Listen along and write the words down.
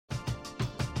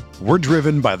We're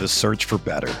driven by the search for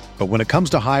better. But when it comes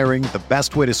to hiring, the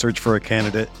best way to search for a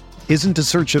candidate isn't to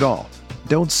search at all.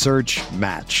 Don't search,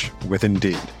 match with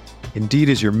Indeed. Indeed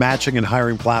is your matching and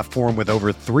hiring platform with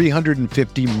over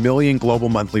 350 million global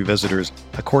monthly visitors,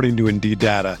 according to Indeed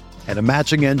data, and a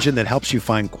matching engine that helps you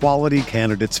find quality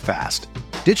candidates fast.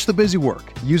 Ditch the busy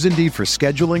work. Use Indeed for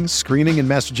scheduling, screening, and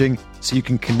messaging so you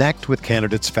can connect with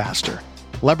candidates faster.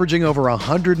 Leveraging over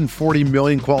 140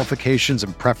 million qualifications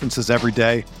and preferences every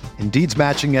day, Indeed's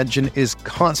matching engine is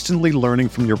constantly learning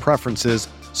from your preferences,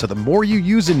 so the more you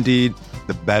use Indeed,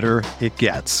 the better it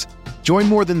gets. Join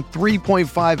more than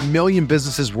 3.5 million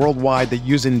businesses worldwide that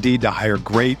use Indeed to hire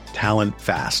great talent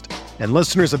fast. And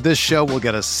listeners of this show will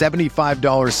get a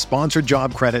 $75 sponsored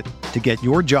job credit to get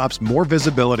your jobs more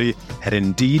visibility at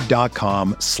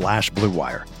Indeed.com/Blue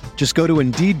Wire. Just go to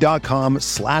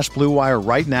Indeed.com/Blue Wire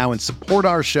right now and support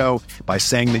our show by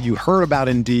saying that you heard about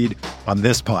Indeed on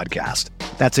this podcast.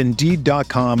 That's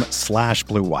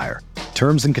Indeed.com/Blue Wire.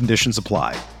 Terms and conditions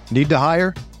apply. Need to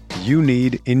hire? You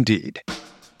need Indeed.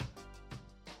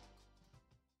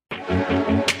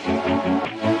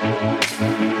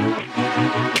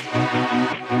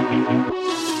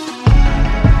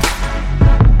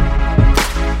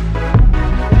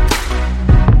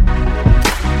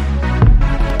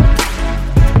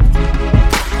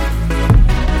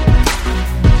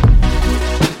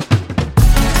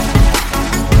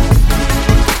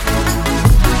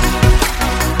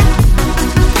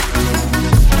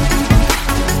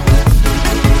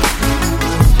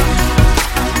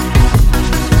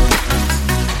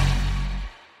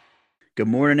 Good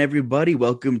morning, everybody.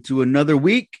 Welcome to another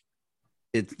week.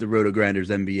 It's the Roto Grinders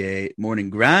NBA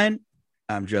Morning Grind.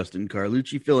 I'm Justin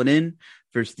Carlucci filling in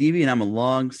for Stevie, and I'm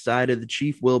alongside of the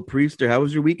Chief, Will Priester. How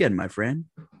was your weekend, my friend?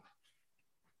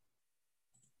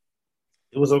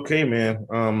 It was okay, man.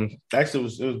 Actually, it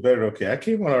was better. Okay, I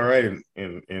came on all right in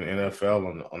NFL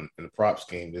in the props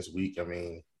game this week. I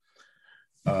mean,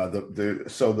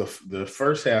 the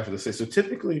first half of the season. So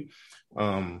typically,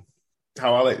 how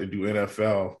I like to do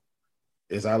NFL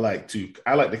is I like to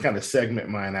kind of segment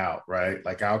mine out, right?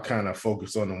 Like I'll kind of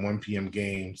focus on the 1 p.m.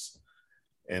 games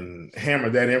and hammer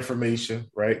that information,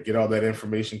 right? Get all that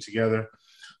information together.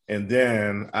 And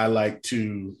then I like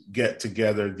to get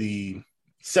together the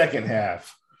second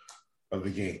half of the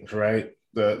games, right?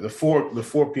 The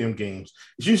 4 p.m. games.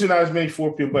 It's usually not as many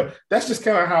 4 p.m., but that's just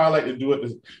kind of how I like to do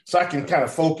it. So I can kind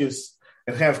of focus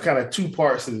and have kind of two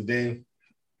parts of the day.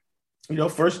 You know,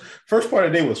 first part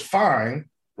of the day was fine,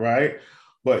 right?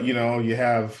 But, you know, you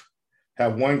have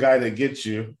one guy that gets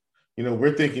you. You know,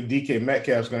 we're thinking DK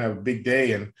Metcalf's going to have a big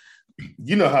day. And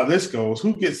you know how this goes.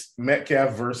 Who gets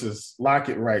Metcalf versus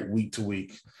Lockett right week to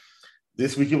week?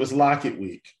 This week it was Lockett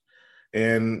week.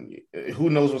 And who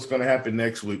knows what's going to happen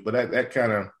next week. But that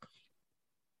kind of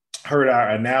hurt our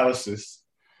analysis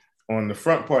on the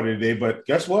front part of the day. But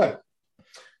guess what?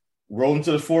 Rolled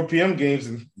into the 4 p.m. games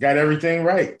and got everything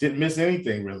right. Didn't miss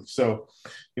anything, really. So,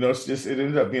 you know, it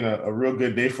ended up being a real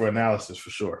good day for analysis for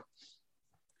sure.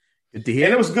 Good to hear.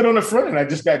 And it was good on the front end. I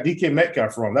just got DK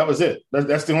Metcalf wrong. That was it.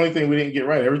 That's the only thing we didn't get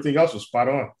right. Everything else was spot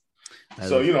on.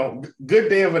 So, you know, good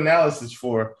day of analysis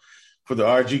for the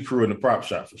RG crew in the prop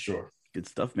shop for sure. Good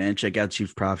stuff, man. Check out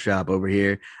Chief's Prop Shop over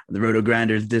here on the Roto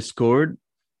Grinders Discord.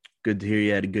 Good to hear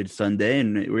you had a good Sunday.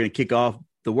 And we're going to kick off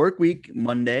the work week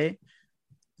Monday.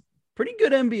 Pretty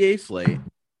good NBA slate.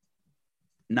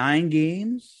 9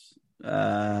 games.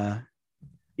 9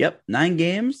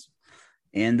 games.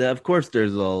 And, of course,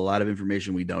 there's a lot of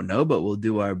information we don't know, but we'll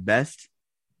do our best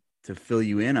to fill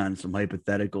you in on some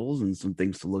hypotheticals and some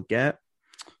things to look at.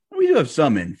 We do have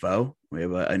some info. We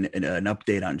have an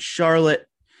update on Charlotte.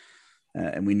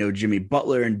 And we know Jimmy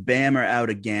Butler and Bam are out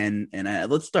again. And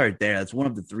let's start there. That's one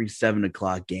of the 3 7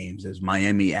 o'clock games is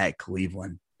Miami at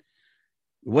Cleveland.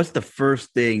 What's the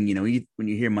first thing, you know, when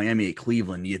you hear Miami at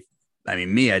Cleveland, I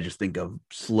just think of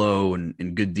slow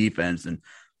and good defense and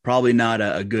probably not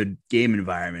a good game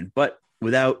environment. But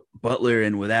without Butler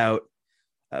and without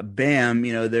Bam,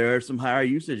 you know, there are some higher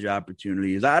usage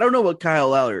opportunities. I don't know what Kyle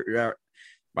Lowry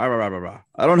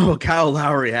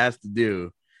has to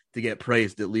do to get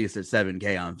priced at least at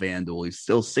 $7K on FanDuel. He's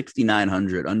still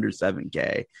 6,900 under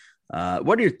 $7K.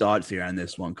 What are your thoughts here on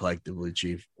this one collectively,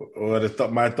 Chief? Well,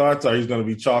 my thoughts are he's going to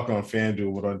be chalk on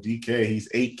FanDuel, but on DK, he's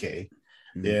 8K.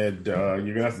 Mm-hmm. And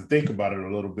you're going to have to think about it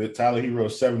a little bit. Tyler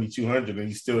Herro's 7,200, and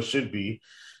he still should be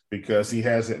because he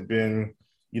hasn't been,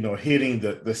 you know, hitting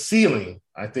the ceiling,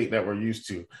 I think, that we're used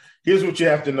to. Here's what you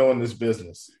have to know in this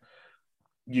business.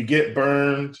 You get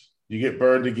burned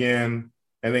again,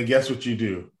 and then guess what you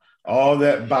do? All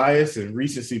that bias and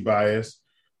recency bias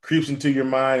creeps into your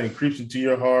mind and creeps into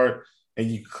your heart,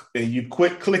 and you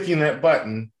quit clicking that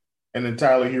button, and then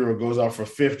Tyler Hero goes off for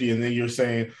 50, and then you're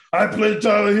saying, I played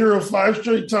Tyler Hero 5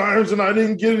 straight times and I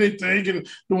didn't get anything, and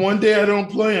the one day I don't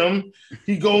play him,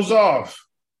 he goes off.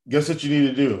 Guess what you need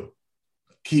to do?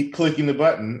 Keep clicking the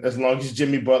button as long as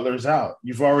Jimmy Butler's out.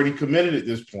 You've already committed at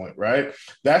this point, right?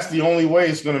 That's the only way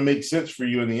it's going to make sense for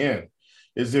you in the end,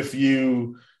 is if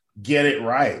you get it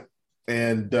right.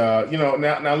 And,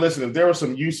 now listen, if there were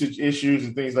some usage issues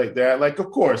and things like that, like,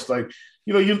 of course, like,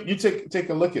 you take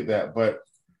a look at that. But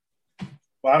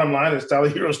bottom line is Tyler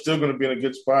Hero's still going to be in a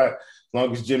good spot as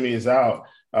long as Jimmy is out.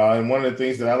 And one of the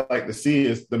things that I like to see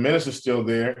is the minutes are still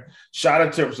there. Shot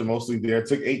attempts are mostly there.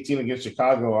 Took 18 against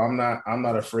Chicago. I'm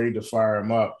not afraid to fire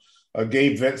him up.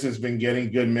 Gabe Vincent's been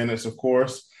getting good minutes, of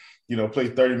course.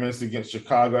 Played 30 minutes against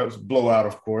Chicago. It was a blowout,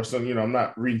 of course. So, I'm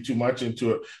not reading too much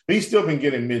into it. But he's still been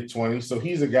getting mid-20s. So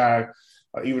he's a guy,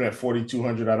 even at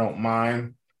 4,200, I don't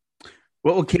mind.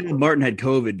 Well, Caleb Martin had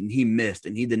COVID and he missed,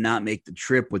 and he did not make the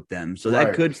trip with them. So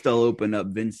that could still open up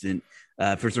Vincent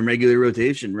for some regular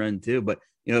rotation run too. But,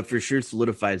 for sure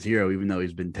solidifies Hero, even though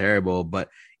he's been terrible. But,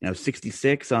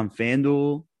 66 on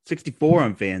FanDuel, 64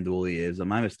 on FanDuel he is, on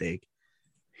my mistake.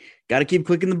 Got to keep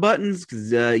clicking the buttons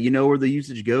because where the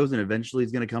usage goes, and eventually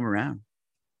it's going to come around.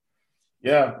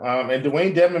 Yeah, and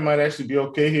Dwayne Dedmon might actually be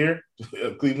okay here.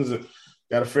 Cleveland's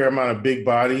got a fair amount of big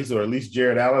bodies, or at least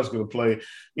Jared Allen's going to play.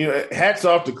 Hats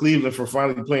off to Cleveland for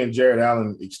finally playing Jared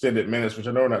Allen extended minutes, which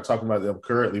I know we're not talking about them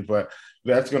currently, but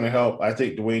that's going to help. I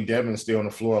think Dwayne Dedmon stay on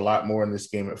the floor a lot more in this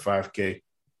game at 5K.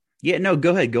 Yeah, no,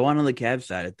 go ahead. Go on the Cavs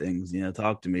side of things.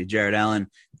 Talk to me. Jared Allen,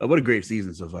 what a great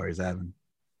season so far he's having.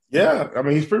 Yeah, I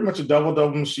mean, he's pretty much a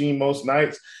double-double machine most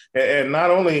nights, and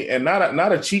not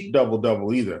a cheap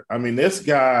double-double either. I mean, this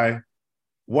guy,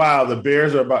 wow, the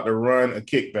Bears are about to run a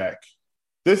kickback.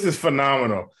 This is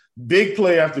phenomenal. Big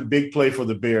play after big play for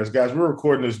the Bears. Guys, we're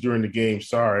recording this during the game.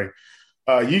 Sorry.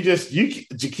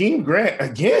 Jakeem Grant,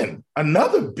 again,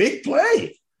 another big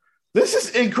play. This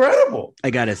is incredible. I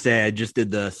got to say, I just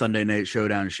did the Sunday Night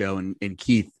Showdown show, and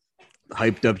Keith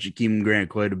hyped up Jakeem Grant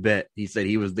quite a bit. He said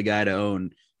he was the guy to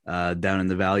own down in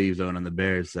the value zone on the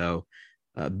Bears. So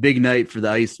big night for the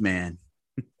Iceman.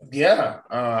 Yeah.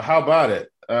 How about it?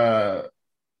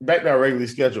 Back to our regularly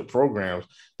scheduled programs.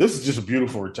 This is just a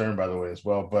beautiful return, by the way, as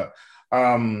well. But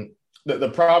the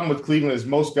problem with Cleveland is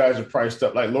most guys are priced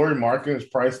up. Like Lauri Markkanen is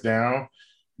priced down,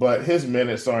 but his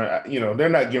minutes aren't, they're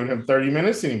not giving him 30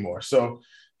 minutes anymore. So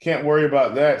can't worry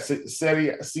about that.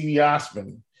 Cedi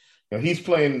Osman, he's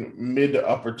playing mid to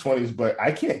upper 20s, but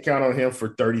I can't count on him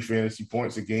for 30 fantasy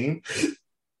points a game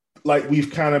like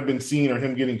we've kind of been seeing, or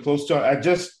him getting close to. I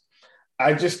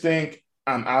just think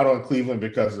I'm out on Cleveland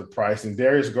because of the price. And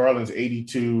Darius Garland's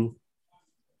 82,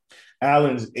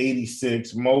 Allen's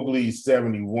 86, Mobley's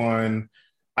 71.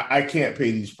 I can't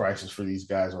pay these prices for these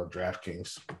guys on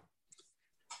DraftKings.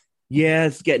 Yeah,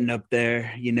 it's getting up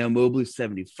there. Mobley's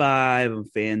 75 on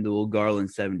FanDuel,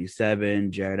 Garland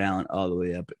 77, Jared Allen all the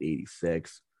way up at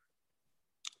 86.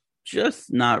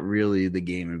 Just not really the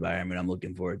game environment I'm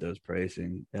looking for at those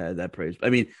pricing. That price. I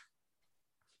mean,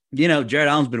 Jared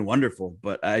Allen's been wonderful,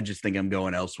 but I just think I'm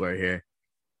going elsewhere here.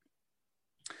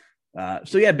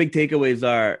 Big takeaways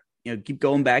are, keep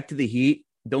going back to the Heat.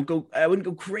 I wouldn't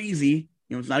go crazy.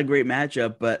 It's not a great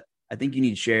matchup, but I think you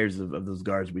need shares of those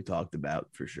guards we talked about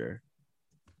for sure.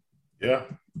 Yeah.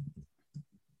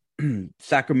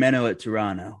 Sacramento at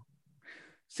Toronto.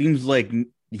 Seems like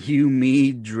you,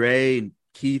 me, Dre,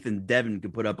 Keith, and Devin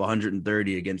could put up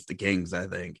 130 against the Kings, I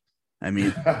think. I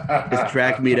mean, it's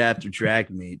track meet after track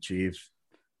meet, Chief.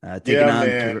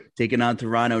 Taking on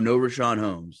Toronto, no Rashawn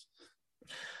Holmes.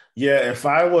 Yeah, if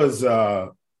I was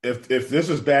if this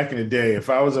was back in the day, if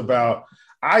I was about,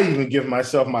 I even give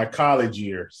myself my college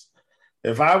years.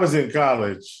 If I was in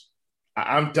college,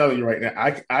 I'm telling you right now,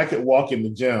 I could walk in the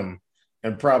gym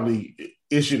and probably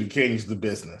issue the Kings the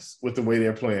business with the way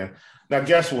they're playing. Now,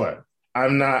 guess what?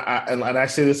 And I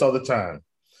say this all the time.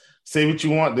 Say what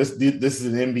you want. This is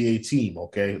an NBA team,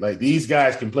 okay? Like, these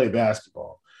guys can play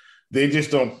basketball. They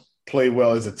just don't play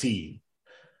well as a team.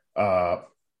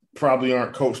 Probably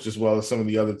aren't coached as well as some of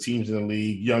the other teams in the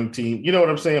league, young team. You know what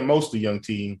I'm saying? Most of young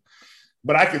team.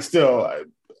 But I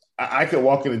could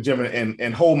walk in the gym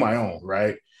and hold my own,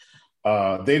 right?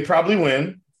 They'd probably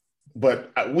win,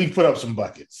 but we put up some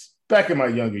buckets back in my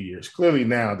younger years. Clearly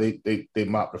now they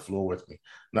mop the floor with me.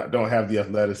 Don't have the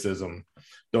athleticism,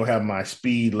 don't have my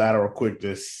speed, lateral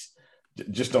quickness,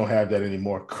 just don't have that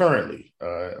anymore currently.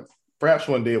 Perhaps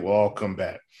one day it will all come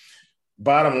back.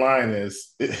 Bottom line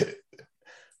is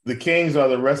the Kings are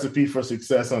the recipe for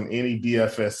success on any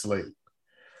DFS slate.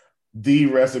 The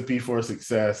recipe for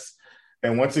success.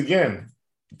 And once again,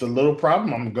 the little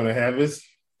problem I'm going to have is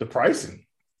the pricing.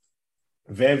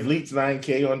 Van Vliet's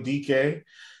 9K on DK.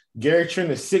 Gary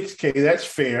Trent is 6K. That's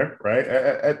fair,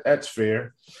 right? That's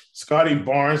fair. Scotty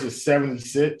Barnes is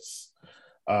 76.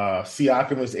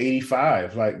 Siakam is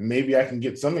 85. Like, maybe I can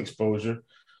get some exposure.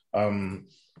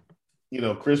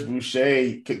 Chris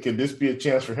Boucher, could this be a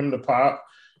chance for him to pop?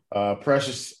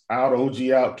 Precious out, OG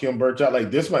out, Kim Birch out.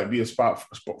 Like, this might be a spot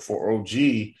for OG.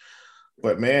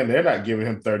 But, man, they're not giving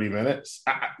him 30 minutes.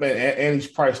 And he's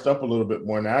priced up a little bit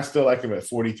more. Now, I still like him at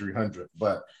 4,300.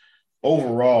 But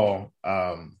overall,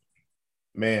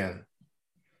 man,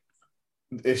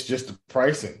 it's just the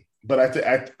pricing. But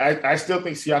I still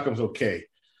think Siakam's okay.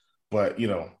 But,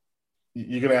 you're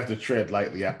going to have to tread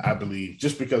lightly, I believe,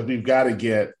 just because we've got to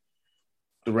get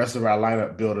the rest of our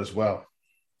lineup built as well.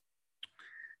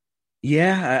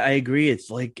 Yeah, I agree. It's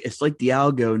like the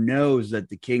algo knows that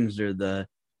the Kings are the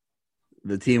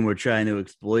team we're trying to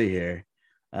exploit here.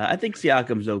 I think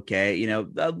Siakam's okay.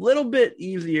 A little bit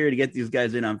easier to get these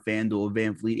guys in on FanDuel.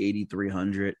 Van Vliet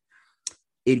 8,300,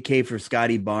 8K for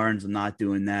Scotty Barnes. I'm not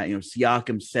doing that.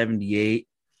 Siakam 78.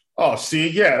 Oh, see,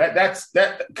 yeah, that's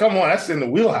come on, that's in the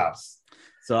wheelhouse.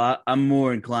 So I'm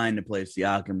more inclined to play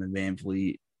Siakam and Van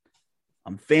Vliet.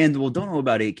 I'm FanDuel. Don't know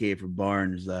about 8K for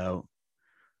Barnes though.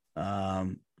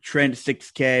 Trent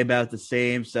 6K, about the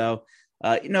same. So.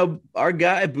 Our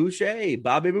guy Boucher,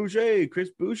 Bobby Boucher,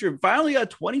 Chris Boucher, finally got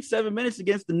 27 minutes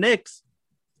against the Knicks.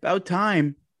 About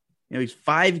time. He's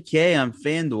 5K on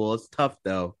FanDuel. It's tough,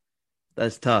 though.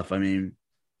 That's tough. I mean,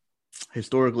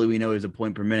 historically, we know he's a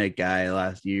point per minute guy the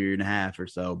last year and a half or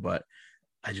so, but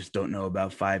I just don't know about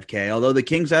 5K. Although the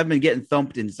Kings have been getting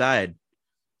thumped inside.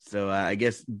 So I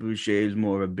guess Boucher is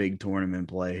more of a big tournament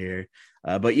play here.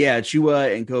 But yeah,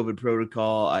 Chua and COVID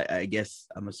protocol, I guess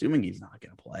I'm assuming he's not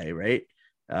going to play, right?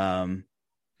 But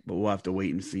we'll have to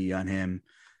wait and see on him.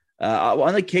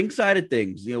 On the King side of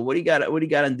things, what do you got? What do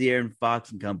you got on De'Aaron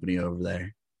Fox and company over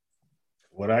there?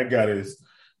 What I got is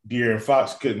De'Aaron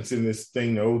Fox couldn't send this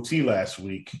thing to OT last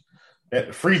week at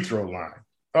the free throw line.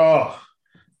 Oh,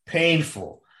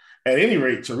 painful. At any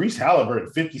rate, Tyrese Halliburton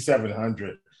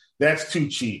 5,700. That's too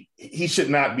cheap. He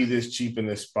should not be this cheap in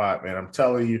this spot, man. I'm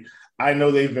telling you. I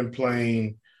know they've been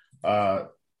playing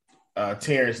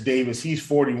Terrence Davis. He's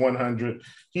 4,100.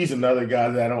 He's another guy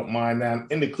that I don't mind. Now,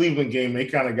 in the Cleveland game, they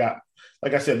kind of got,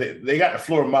 like I said, they got the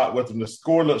floor mopped with him. The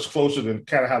score looks closer than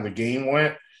kind of how the game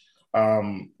went.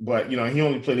 But, he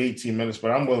only played 18 minutes,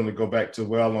 but I'm willing to go back to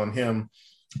well on him.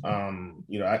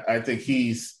 I think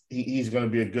he's going to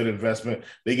be a good investment.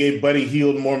 They gave Buddy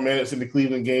Hield more minutes in the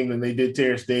Cleveland game than they did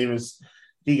Terrence Davis.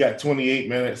 He got 28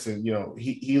 minutes and,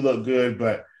 he looked good,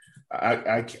 but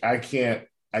I can't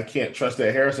trust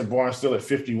that. Harrison Barnes still at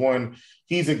 51.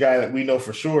 He's a guy that we know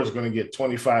for sure is going to get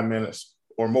 25 minutes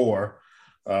or more.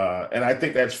 And I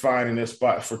think that's fine in this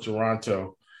spot for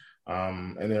Toronto.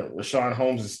 And then Rashawn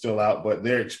Holmes is still out, but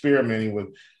they're experimenting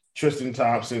with Tristan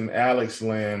Thompson, Alex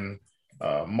Lynn,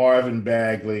 Marvin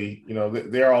Bagley.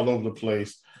 They're all over the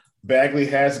place. Bagley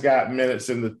has got minutes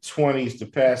in the 20s the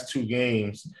past two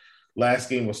games. Last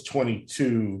game was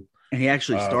 22. And he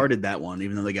actually started that one,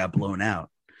 even though they got blown out.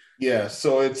 Yeah,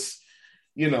 so it's,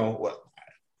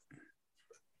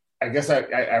 I guess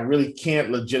I really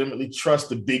can't legitimately trust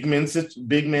the big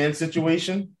man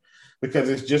situation because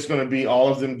it's just going to be all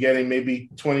of them getting maybe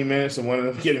 20 minutes and one of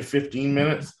them getting 15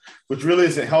 minutes, which really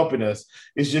isn't helping us.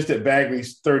 It's just that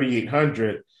Bagley's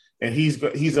 3,800 and he's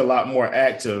a lot more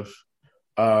active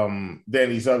than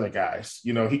these other guys.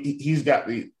 He's got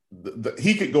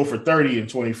he could go for 30 in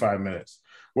 25 minutes,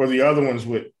 where the other ones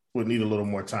would need a little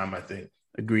more time, I think.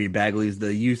 Agree. Bagley's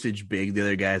the usage big. The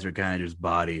other guys are kind of just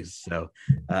bodies. So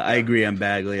I agree on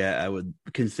Bagley. I would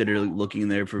consider looking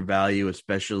there for value,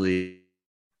 especially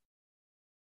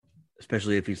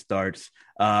if he starts.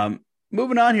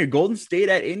 Moving on here, Golden State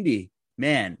at Indy.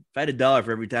 Man, if I had $1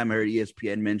 for every time I heard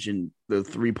ESPN mention the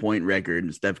 3-point record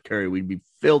and Steph Curry, we'd be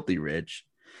filthy rich.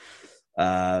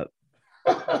 If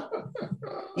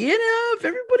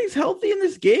everybody's healthy in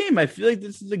this game, I feel like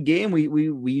this is a game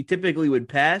we typically would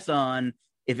pass on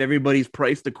if everybody's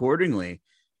priced accordingly.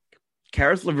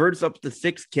 Karis LeVert's up to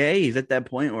 6K. He's at that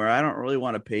point where I don't really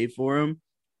want to pay for him.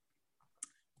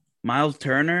 Miles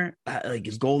Turner,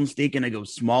 is Golden State going to go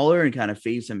smaller and kind of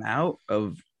phase him out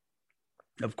of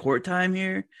court time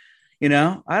here? I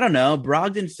don't know.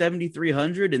 Brogdon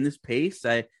 7,300 in this pace.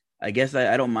 I guess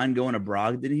I don't mind going to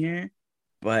Brogdon here.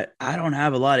 But I don't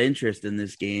have a lot of interest in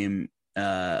this game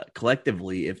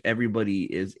collectively if everybody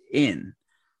is in.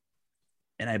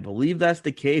 And I believe that's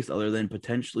the case other than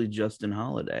potentially Justin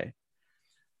Holiday.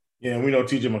 Yeah, we know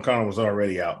TJ McConnell was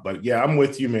already out. But, yeah, I'm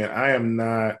with you, man.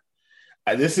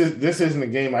 This isn't a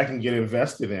game I can get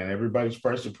invested in. Everybody's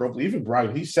priced appropriately. Even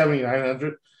Brogdon, he's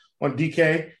 7,900 on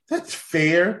DK. That's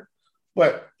fair,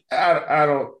 but I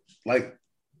don't like.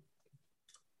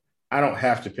 I don't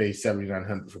have to pay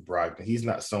 7,900 for Brogdon. He's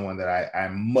not someone that I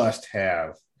must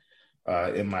have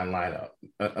in my lineup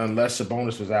unless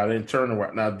Sabonis was out in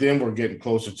Turner. Now then we're getting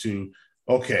closer to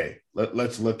okay.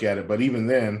 Let's look at it. But even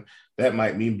then, that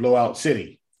might mean blowout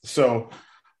city. So.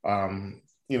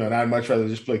 And I'd much rather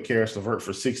just play Karis LeVert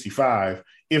for 65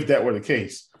 if that were the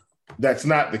case. That's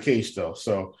not the case, though.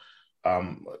 So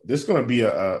this is going to be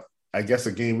I guess,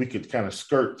 a game we could kind of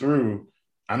skirt through.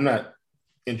 I'm not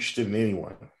interested in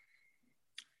anyone.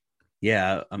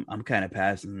 Yeah, I'm kind of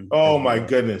passing. Oh, my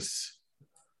goodness.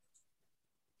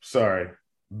 Sorry.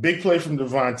 Big play from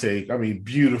Devontae. I mean,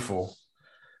 beautiful.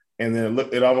 And then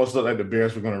it almost looked like the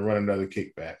Bears were going to run another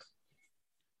kickback.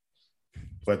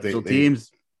 But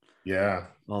teams. Yeah.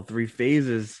 All three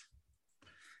phases.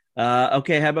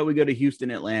 Okay, how about we go to Houston,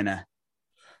 Atlanta?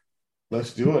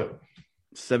 Let's do it.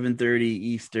 7:30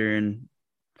 Eastern.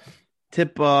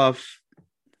 Tip-off.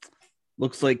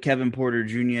 Looks like Kevin Porter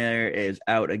Jr. is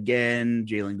out again.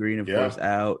 Jalen Green, of course,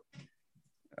 out.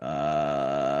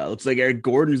 Looks like Eric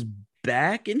Gordon's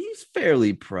back, and he's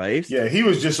fairly priced. Yeah, he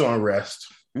was just on rest.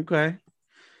 Okay.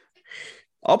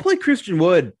 I'll play Christian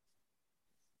Wood,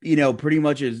 pretty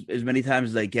much as many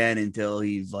times as I can until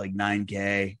he's like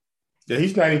 9K. Yeah,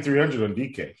 he's 9,300 on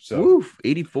DK. So Oof,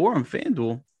 84 on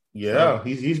FanDuel. Yeah,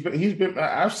 he's been.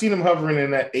 I've seen him hovering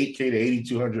in that 8K to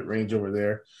 8,200 range over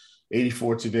there.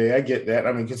 84 today. I get that.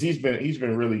 I mean, because he's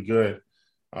been really good.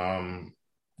 On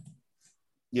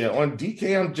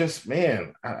DK, I'm just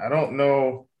I don't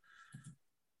know.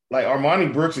 Like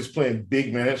Armani Brooks is playing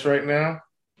big minutes right now.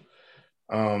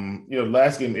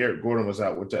 Last game Eric Gordon was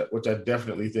out, which I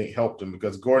definitely think helped him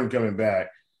because Gordon coming back,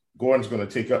 Gordon's going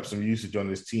to take up some usage on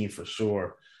this team for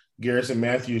sure. Garrison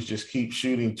Matthews just keeps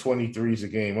shooting 23s a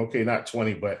game. Okay, not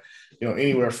 20, but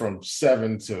anywhere from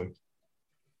 7 to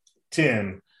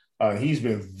 10. He's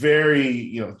been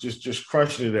very, just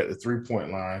crushing it at the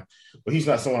 3-point line. But he's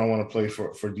not someone I want to play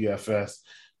for DFS.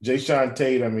 Jayshawn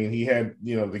Tate, I mean, he had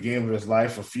the game of his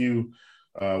life a few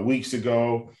weeks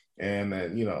ago, and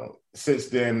since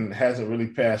then hasn't really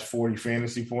passed 40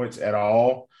 fantasy points at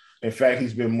all. In fact,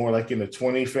 he's been more like in the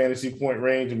 20 fantasy point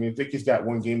range. I mean, I think he's got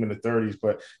one game in the 30s,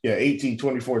 but 18,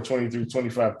 24, 23,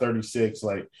 25, 36.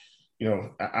 Like,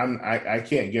 I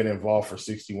can't get involved for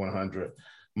 6,100.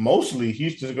 Mostly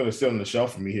Houston's going to sit on the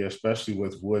shelf for me here, especially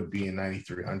with Wood being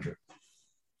 9,300.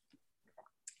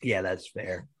 Yeah, that's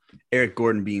fair. Eric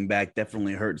Gordon being back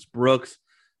definitely hurts Brooks.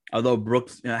 Although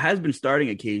Brooks has been starting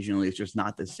occasionally, it's just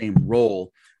not the same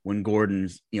role when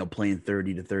Gordon's, playing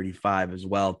 30 to 35 as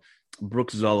well.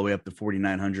 Brooks is all the way up to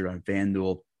 4,900 on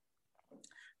FanDuel.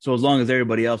 So as long as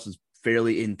everybody else is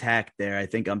fairly intact there, I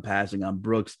think I'm passing on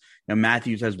Brooks.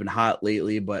 Matthews has been hot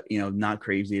lately, but, not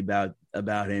crazy about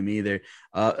him either.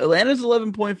 Atlanta's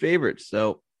 11-point favorites,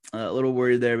 so a little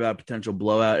worried there about potential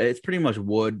blowout. It's pretty much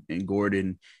Wood and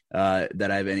Gordon that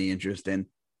I have any interest in.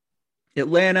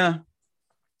 Atlanta,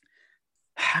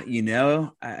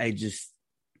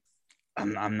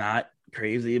 I'm not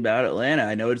crazy about Atlanta.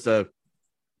 I know it's a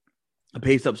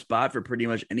pace up spot for pretty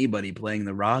much anybody playing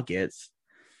the Rockets,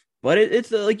 but it's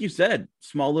like you said,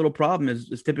 small little problem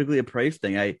is typically a price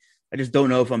thing. I just don't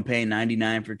know if I'm paying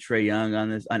 99 for Trae Young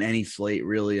on any slate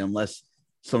really, unless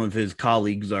some of his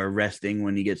colleagues are resting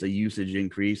when he gets a usage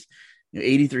increase.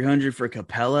 8,300 for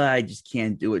Capella, I just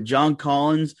can't do it. John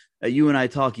Collins, you and I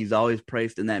talk, he's always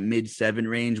priced in that mid-7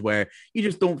 range where you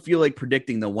just don't feel like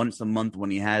predicting the once a month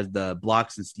when he has the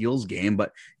blocks and steals game,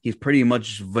 but he's pretty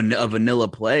much a vanilla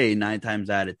play 9 times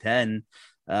out of 10.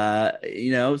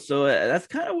 So that's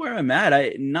kind of where I'm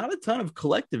at. Not a ton of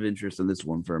collective interest in this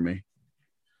one for me.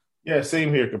 Yeah,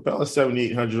 same here. Capella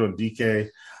 7,800 on DK.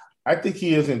 I think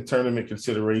he is in tournament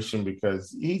consideration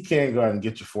because he can go out and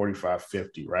get you 45,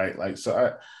 50, right? Like,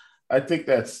 so I think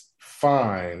that's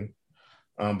fine.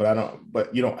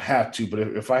 But you don't have to. But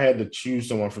if I had to choose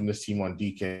someone from this team on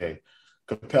DK,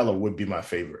 Capella would be my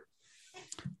favorite.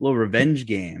 A little revenge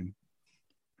game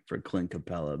for Clint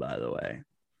Capella, by the way.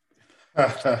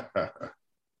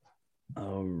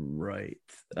 All right.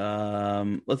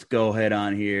 Let's go ahead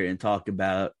on here and talk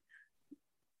about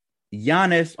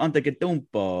Giannis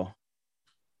Antetokounmpo.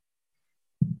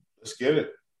 Let's get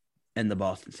it. And the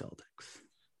Boston Celtics.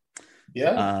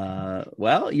 Yeah.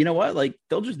 Well, you know what? Like,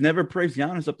 they'll just never price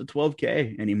Giannis up to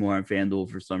 12K anymore on FanDuel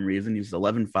for some reason. He's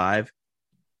 11.5, which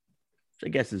I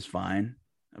guess is fine.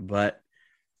 But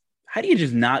how do you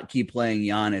just not keep playing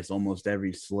Giannis almost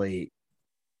every slate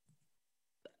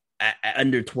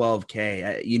under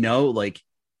 12K?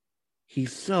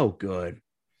 He's so good.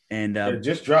 And It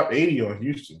just dropped 80 on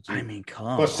Houston, too. I mean,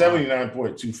 come Plus on.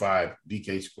 79.25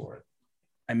 DK scored.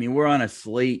 I mean, we're on a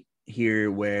slate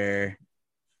here where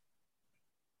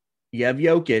you have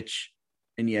Jokic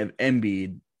and you have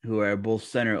Embiid, who are both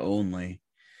center only.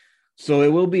 So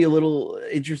it will be a little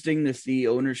interesting to see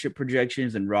ownership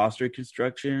projections and roster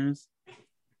constructions.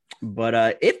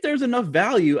 But if there's enough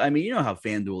value, I mean, you know how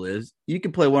FanDuel is. You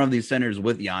can play one of these centers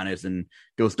with Giannis and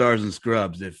go stars and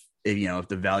scrubs if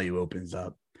the value opens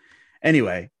up.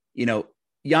 Anyway,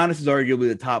 Giannis is arguably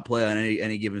the top play on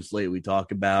any given slate we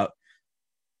talk about.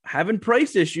 Having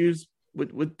price issues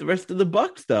with the rest of the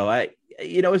Bucks, though,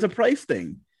 it's a price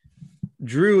thing.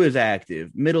 Drew is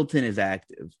active. Middleton is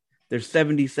active. They're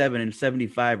 77 and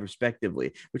 75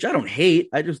 respectively, which I don't hate.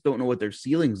 I just don't know what their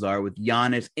ceilings are with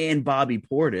Giannis and Bobby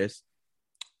Portis.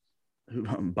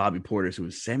 Bobby Portis, who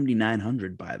was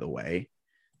 7,900, by the way.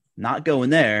 Not going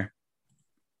there.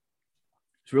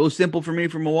 It's real simple for me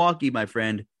from Milwaukee, my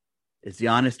friend. It's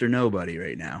Giannis or nobody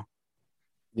right now.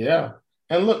 Yeah.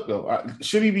 And look, though,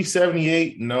 should he be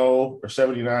 78? No. Or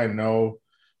 79? No.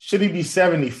 Should he be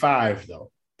 75,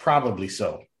 though? Probably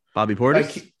so. Bobby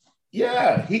Portis?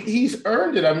 He's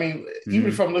earned it. I mean, even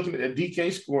if I'm looking at the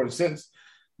DK score since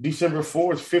December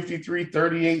 4th, 53,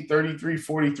 38, 33,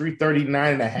 43,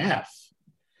 39 and a half.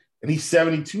 And he's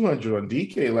 7,200 on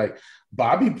DK. Like,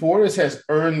 Bobby Portis has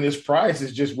earned this price.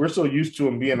 It's just we're so used to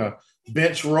him being a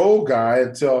bench role guy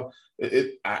until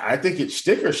I think it's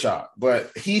sticker shock,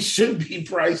 but he should be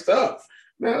priced up.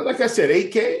 Now, like I said,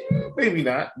 8K, maybe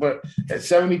not, but at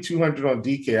 7,200 on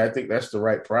DK, I think that's the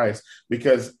right price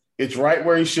because it's right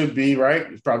where he should be, right?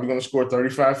 He's probably going to score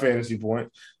 35 fantasy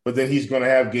points, but then he's going to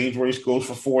have games where he scores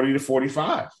for 40 to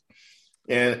 45.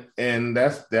 And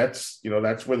that's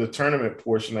where the tournament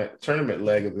portion, that tournament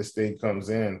leg of this thing comes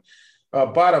in.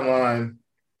 Bottom line,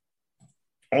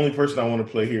 only person I want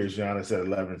to play here is Giannis at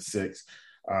 11-6.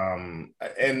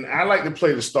 And I like to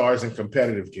play the stars in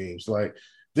competitive games. Like,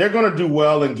 they're going to do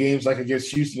well in games like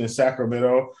against Houston and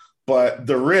Sacramento, but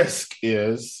the risk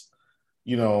is,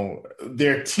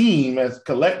 their team as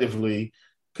collectively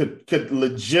could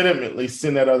legitimately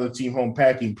send that other team home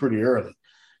packing pretty early.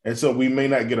 And so we may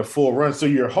not get a full run. So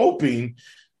you're hoping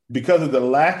because of the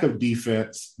lack of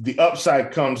defense, the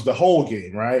upside comes the whole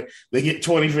game, right? They get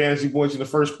 20 fantasy points in the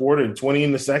first quarter and 20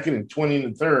 in the second and 20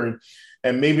 in the third.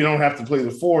 And maybe don't have to play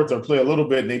the fourth or play a little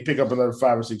bit, and they pick up another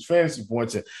 5 or 6 fantasy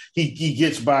points, and he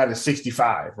gets by to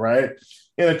 65, right?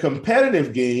 In a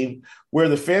competitive game where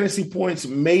the fantasy points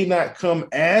may not come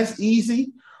as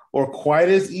easy or quite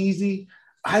as easy,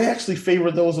 I actually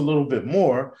favor those a little bit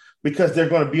more because they're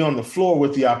going to be on the floor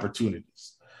with the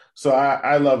opportunities. So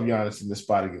I love Giannis in this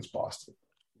spot against Boston.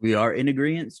 We are in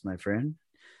agreement, my friend.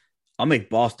 I'll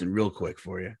make Boston real quick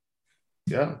for you.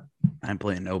 Yeah. I'm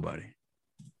playing nobody.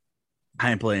 I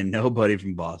ain't playing nobody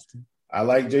from Boston. I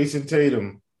like Jason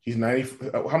Tatum. He's 90.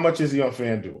 How much is he on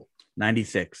FanDuel?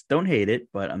 96. Don't hate it,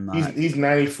 but I'm not. He's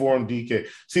 94 on DK.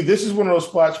 See, this is one of those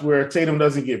spots where Tatum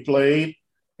doesn't get played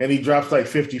and he drops like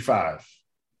 55.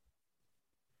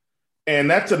 And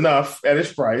that's enough at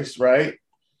his price, right?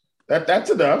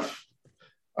 That's enough.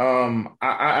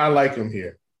 I like him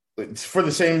here. It's for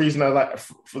the same reasons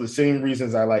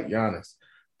I like Giannis.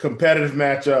 Competitive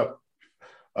matchup.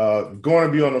 Going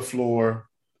to be on the floor.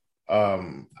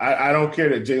 I don't care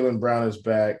that Jaylen Brown is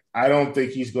back. I don't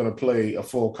think he's going to play a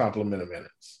full complement of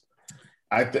minutes.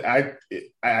 I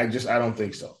don't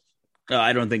think so.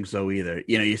 I don't think so either.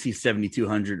 You see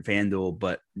 7,200 FanDuel,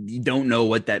 but you don't know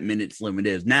what that minutes limit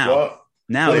is. Now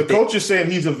the coach is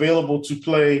saying he's available to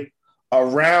play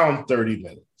around 30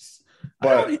 minutes.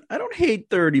 But I don't hate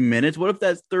 30 minutes. What if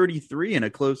that's 33 in a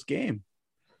close game?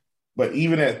 But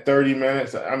even at 30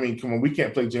 minutes, I mean, come on, we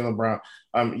can't play Jaylen Brown.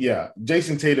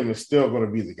 Jason Tatum is still going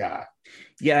to be the guy.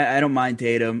 Yeah, I don't mind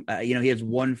Tatum. He has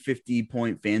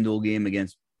 150-point FanDuel game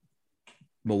against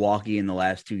Milwaukee in the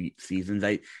last 2 seasons.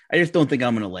 I just don't think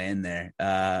I'm going to land there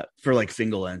for like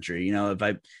single entry. If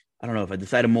I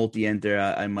decide a multi-enter,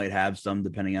 I might have some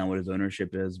depending on what his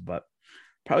ownership is, but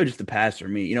probably just a pass for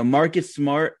me. Marcus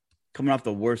Smart coming off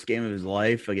the worst game of his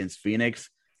life against Phoenix.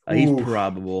 He's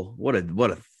probable. What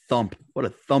a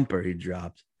thumper he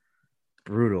dropped.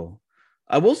 Brutal.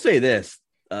 I will say this,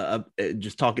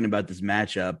 just talking about this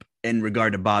matchup in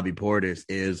regard to Bobby Portis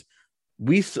is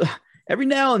every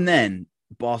now and then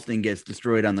Boston gets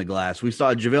destroyed on the glass. We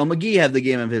saw JaVale McGee have the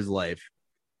game of his life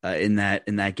in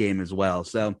that game as well.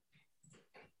 So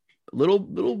a little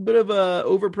bit of a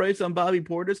overprice on Bobby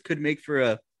Portis could make for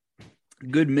a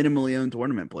good minimally owned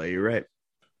tournament play. You're right.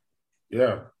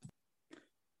 Yeah.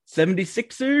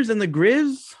 76ers and the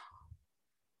Grizz.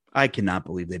 I cannot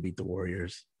believe they beat the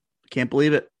Warriors. Can't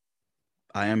believe it.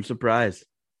 I am surprised.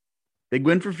 Big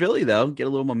win for Philly, though. Get a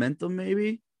little momentum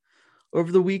maybe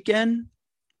over the weekend.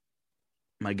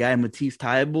 My guy Matisse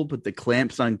Thybulle put the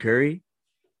clamps on Curry,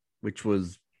 which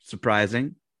was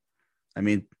surprising. I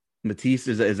mean, Matisse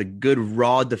is a good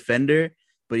raw defender,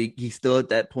 but he's still at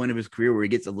that point of his career where he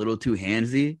gets a little too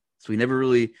handsy. So he never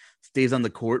really stays on the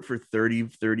court for 30,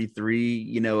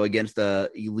 33, against a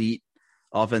elite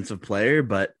offensive player,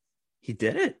 but he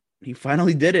did it. He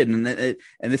finally did it. And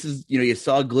this is, you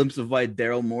saw a glimpse of why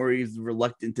Daryl Morey's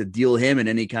reluctant to deal him in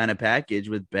any kind of package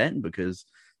with Ben, because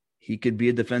he could be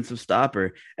a defensive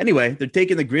stopper. Anyway, they're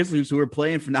taking the Grizzlies, who are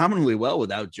playing phenomenally well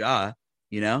without Ja.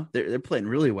 They're playing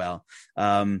really well.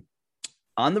 On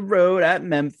the road at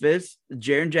Memphis,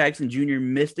 Jaren Jackson Jr.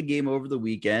 missed a game over the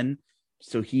weekend,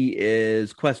 so he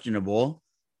is questionable.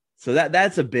 So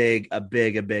that's a big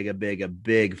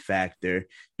factor,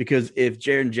 because if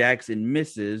Jaren Jackson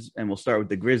misses, and we'll start with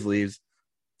the Grizzlies,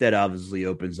 that obviously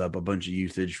opens up a bunch of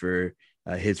usage for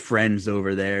his friends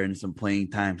over there and some playing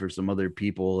time for some other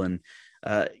people. And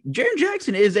Jaren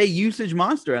Jackson is a usage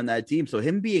monster on that team. So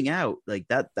him being out like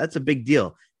that's a big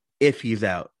deal if he's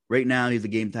out. Right now, he's a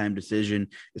game time decision.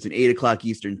 It's an 8:00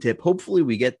 Eastern tip. Hopefully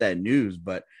we get that news,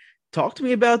 but talk to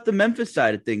me about the Memphis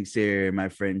side of things here, my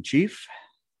friend Chief.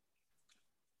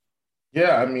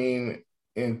 Yeah, I mean,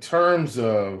 in terms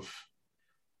of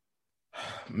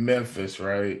Memphis,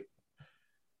 right,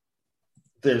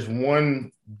 there's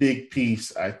one big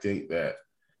piece I think that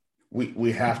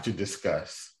we have to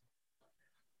discuss,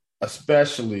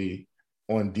 especially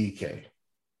on DK,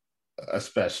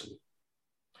 especially.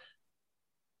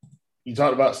 You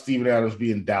talked about Steven Adams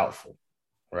being doubtful,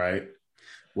 right?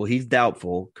 Well, he's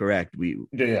doubtful, correct.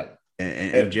 Yeah.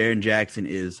 And Jaren Jackson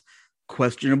is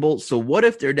questionable. So what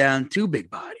if they're down 2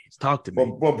 big bodies? Talk to me.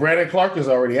 Well, Brandon Clark is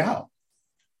already out.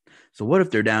 So what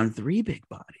if they're down 3 big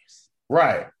bodies?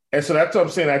 Right. And so that's what I'm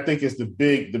saying. I think it's the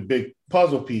big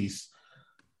puzzle piece,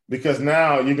 because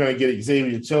now you're going to get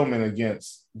Xavier Tillman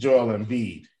against Joel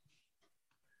Embiid.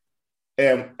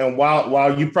 And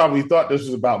while you probably thought this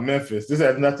was about Memphis, this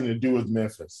has nothing to do with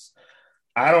Memphis.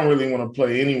 I don't really want to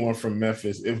play anyone from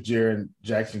Memphis if Jaren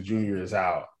Jackson Jr. is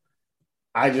out.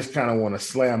 I just kind of want to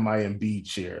slam my Embiid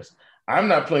shares. I'm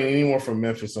not playing anyone from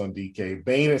Memphis on DK.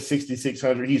 Bane at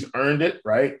 6,600. He's earned it,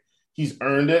 right? He's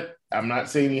earned it. I'm not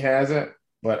saying he hasn't,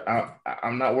 but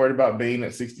I'm not worried about Bane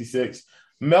at 66.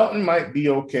 Melton might be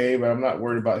okay, but I'm not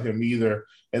worried about him either.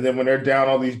 And then when they're down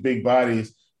all these big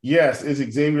bodies, yes, is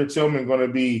Xavier Tillman going to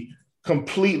be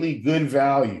completely good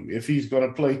value if he's going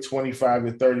to play 25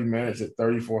 to 30 minutes at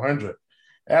 3,400?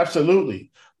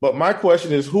 Absolutely. But my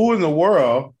question is, who in the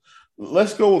world –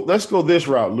 let's go this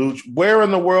route, Luch. Where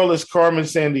in the world is Carmen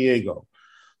Sandiego?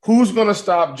 Who's going to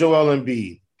stop Joel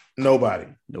Embiid? Nobody.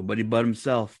 Nobody but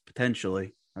himself,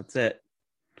 potentially. That's it.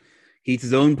 He's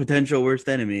his own potential worst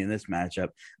enemy in this matchup.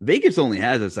 Vegas only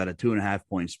has us at a 2.5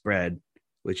 point spread,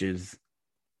 which is,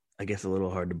 I guess, a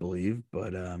little hard to believe.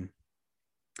 But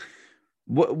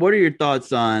what are your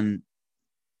thoughts on,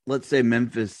 let's say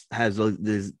Memphis has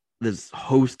this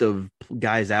host of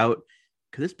guys out.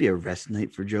 Could this be a rest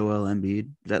night for Joel Embiid?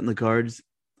 Is that in the cards?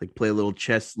 Like play a little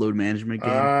chess load management game?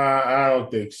 I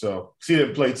don't think so. He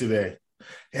didn't play today.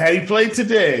 Had he played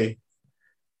today,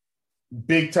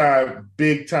 big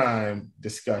time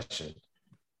discussion.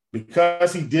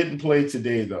 Because he didn't play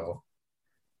today, though,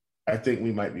 I think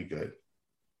we might be good.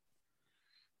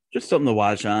 Just something to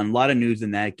watch on. A lot of news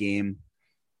in that game.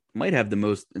 Might have the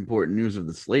most important news of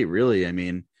the slate, really. I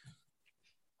mean,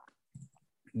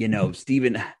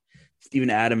 Steven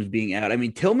Adams being out. I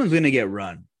mean, Tillman's going to get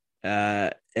run.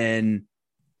 And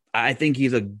I think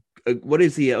he's what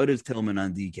is he? What is Tillman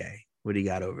on DK? What do you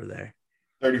got over there?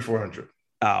 3,400.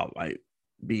 Oh, I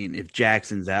mean, if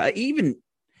Jackson's out, even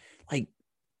like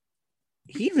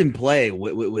he's in play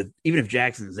with even if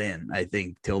Jackson's in, I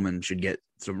think Tillman should get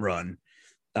some run.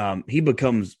 He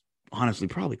becomes honestly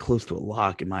probably close to a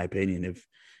lock in my opinion. If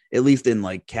at least in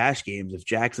like cash games, if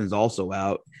Jackson's also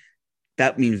out,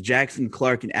 that means Jackson,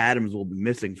 Clark, and Adams will be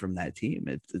missing from that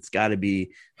team. It's got to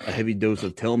be a heavy dose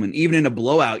of Tillman. Even in a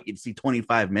blowout, you'd see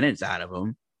 25 minutes out of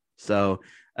him. So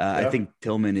I think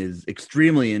Tillman is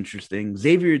extremely interesting.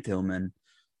 Xavier Tillman.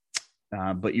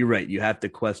 But you're right. You have to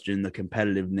question the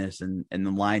competitiveness and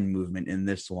the line movement in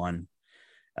this one.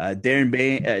 Desmond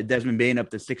Bane up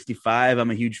to 65.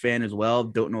 I'm a huge fan as well.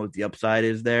 Don't know what the upside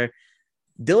is there.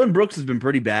 Dillon Brooks has been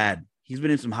pretty bad. He's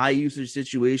been in some high usage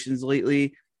situations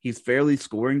lately. He's fairly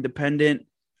scoring dependent.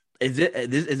 Is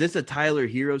this a Tyler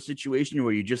Hero situation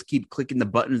where you just keep clicking the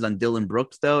buttons on Dillon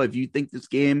Brooks, though? If you think this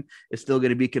game is still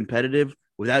going to be competitive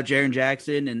without Jaren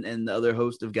Jackson and the other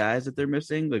host of guys that they're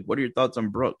missing, like, what are your thoughts on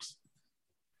Brooks?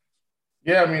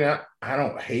 Yeah, I mean, I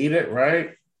don't hate it,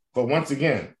 right? But once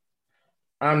again,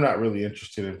 I'm not really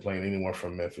interested in playing anyone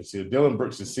from Memphis here. Dylan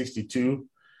Brooks is 62,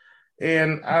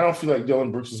 and I don't feel like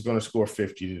Dylan Brooks is going to score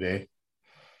 50 today.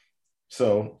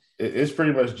 So it's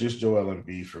pretty much just Joel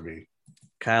Embiid for me.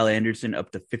 Kyle Anderson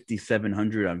up to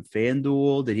 5,700 on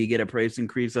FanDuel. Did he get a price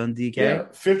increase on DK? Yeah,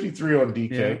 53 on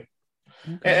DK. Yeah.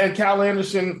 Okay. And Kyle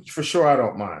Anderson, for sure, I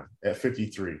don't mind at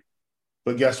 53.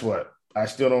 But guess what? I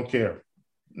still don't care.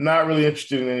 Not really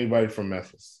interested in anybody from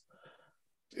Memphis.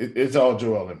 It's all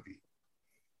Joel Embiid.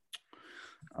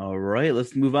 All right,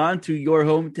 let's move on to your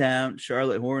hometown,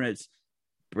 Charlotte Hornets.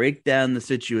 Break down the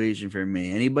situation for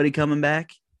me. Anybody coming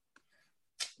back?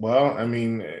 Well, I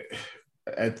mean,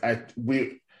 I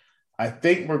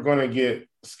think we're going to get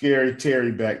Scary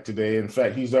Terry back today. In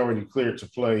fact, he's already cleared to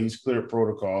play. He's cleared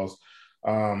protocols.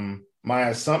 My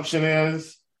assumption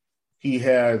is he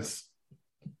doesn't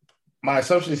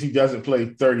play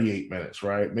 38 minutes,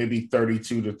 right? Maybe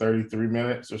 32 to 33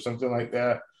 minutes or something like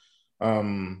that.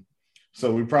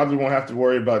 So we probably won't have to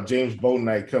worry about James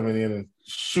Bouknight coming in and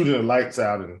shooting the lights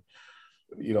out and,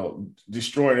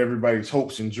 destroying everybody's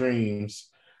hopes and dreams.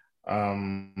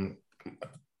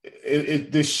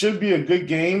 This should be a good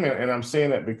game, and I'm saying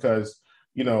that because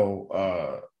Luka's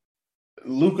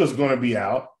going to be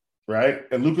out, right?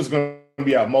 And Luka's going to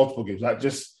be out multiple games, not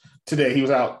just today. He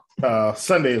was out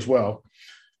Sunday as well.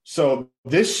 So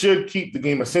this should keep the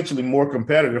game essentially more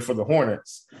competitive for the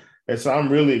Hornets. And so I'm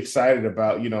really excited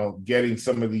about getting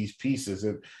some of these pieces.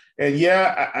 And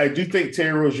yeah, I do think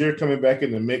Terry Rozier coming back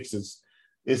in the mix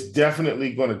is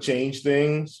definitely going to change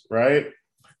things, right?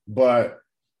 But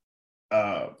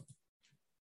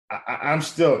I'm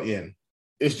still in.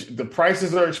 The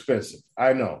prices are expensive,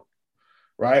 I know,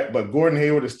 right? But Gordon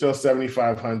Hayward is still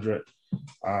 7,500.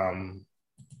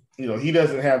 He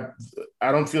doesn't have.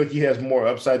 I don't feel like he has more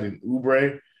upside than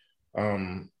Oubre,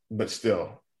 but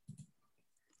still,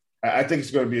 I think it's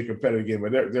going to be a competitive game.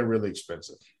 But they're really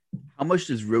expensive. How much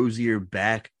does Rozier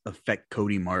back affect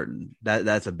Cody Martin?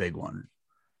 That's a big one.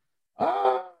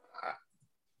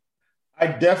 I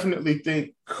definitely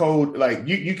think Cody, like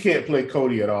you can't play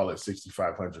Cody at all at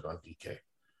 6,500 on DK.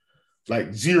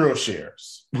 Like 0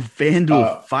 shares.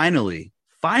 FanDuel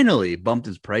finally bumped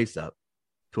his price up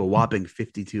to a whopping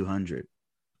 5,200.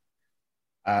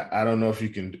 I don't know if you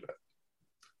can.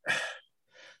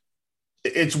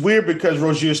 It's weird because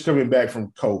Rozier's coming back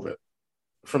from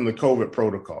the COVID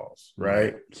protocols,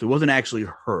 right? So he wasn't actually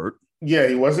hurt. Yeah,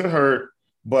 he wasn't hurt,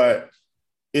 but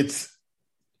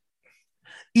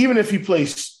even if he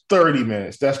plays 30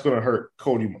 minutes, that's going to hurt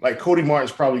Cody. Like Cody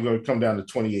Martin's probably going to come down to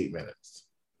 28 minutes.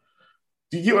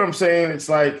 Do you get what I'm saying? It's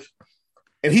like,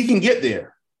 and he can get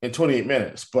there in 28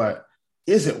 minutes, but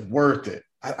is it worth it?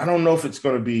 I don't know if it's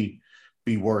going to be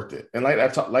worth it. And like I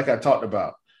talked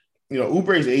about,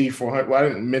 Oubre is 8,400. Well, I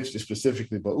didn't mention it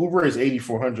specifically, but Oubre is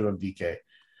 8,400 on DK.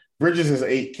 Bridges is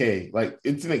 8K. Like,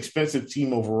 it's an expensive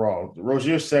team overall.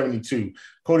 Rozier's 72.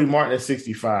 Cody Martin is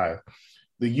 65.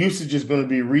 The usage is going to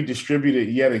be redistributed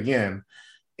yet again.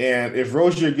 And if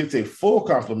Rozier gets a full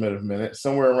complement of minutes,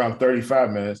 somewhere around 35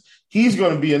 minutes, he's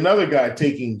going to be another guy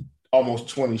taking almost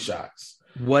 20 shots.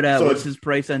 What's his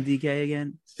price on DK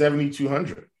again?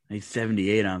 7,200. He's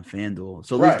 78 on FanDuel.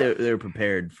 So at least they're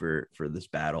prepared for this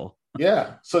battle.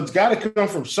 Yeah. So it's got to come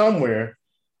from somewhere.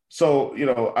 So,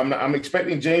 I'm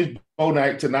expecting James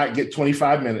Bouknight to not get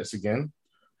 25 minutes again.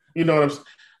 You know what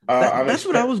that's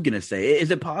what I was going to say.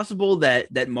 Is it possible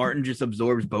that Martin just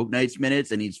absorbs Bouknight's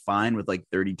minutes and he's fine with like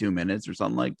 32 minutes or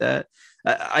something like that?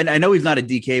 I know he's not a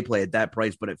DK play at that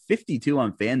price, but at 52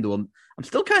 on FanDuel, I'm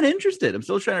still kind of interested. I'm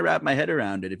still trying to wrap my head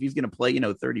around it. If he's going to play,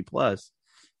 30 plus.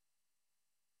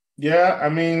 Yeah, I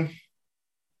mean,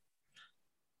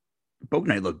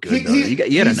 Bouknight looked good, though.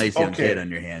 You had a nice young kid on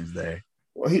your hands there.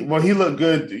 Well, he looked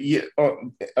good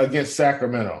against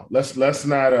Sacramento. Let's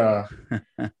not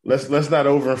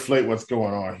overinflate what's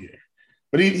going on here.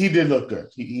 But he did look good.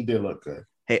 He did look good.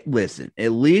 Hey, listen,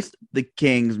 at least the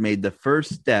Kings made the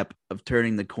first step of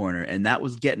turning the corner, and that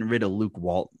was getting rid of Luke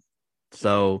Walton.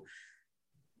 So,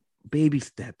 baby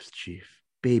steps, Chief.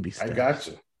 Baby steps. I got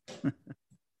you.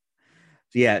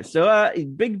 Yeah, so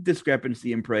big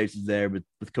discrepancy in prices there with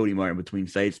Cody Martin between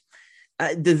sites.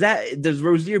 Does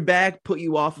Rozier back put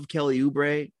you off of Kelly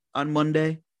Oubre on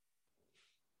Monday?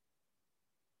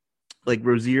 Like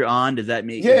Rozier on, does that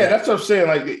make? Yeah, that's what I'm saying.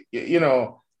 Like,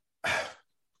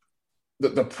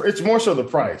 it's more so the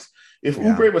price. If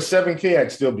Oubre was 7K,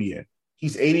 I'd still be in.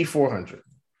 He's 8,400.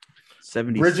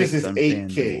 Bridges is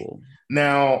 8K.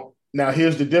 Now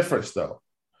here's the difference though.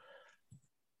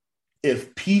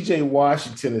 If PJ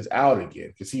Washington is out again,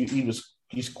 because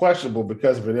he's questionable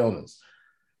because of an illness,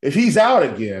 If he's out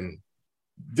again,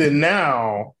 then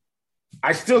now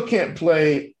I still can't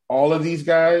play all of these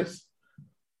guys,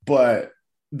 but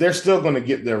they're still going to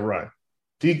get their run.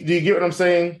 Do you get what I'm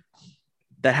saying?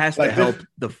 That has to help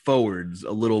the forwards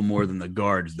a little more than the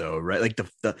guards, though, right? Like the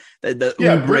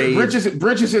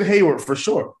Bridges and Hayward for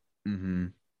sure. Mm-hmm.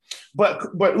 But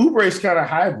Oubre's kind of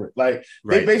hybrid. Like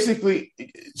they basically,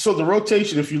 so the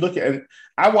rotation, if you look at, and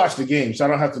I watch the game, so I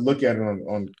don't have to look at it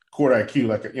on Court IQ.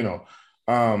 Like,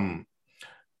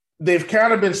 they've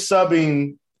kind of been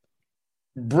subbing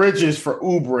Bridges for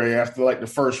Oubre after like the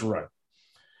first run.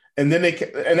 And then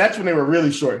and that's when they were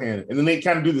really shorthanded. And then they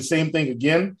kind of do the same thing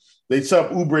again. They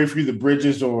sub Oubre for either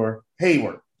Bridges or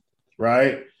Hayward,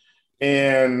 right?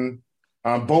 And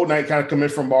Boatnight kind of come in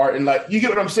from Martin. Like, you get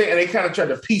what I'm saying? And they kind of tried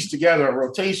to piece together a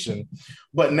rotation.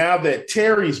 But now that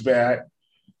Terry's back,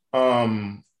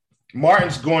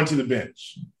 Martin's going to the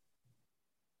bench.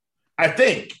 I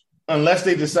think, unless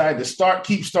they decide to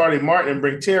keep starting Martin and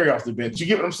bring Terry off the bench. You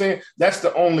get what I'm saying? That's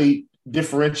the only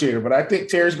differentiator. But I think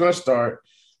Terry's going to start.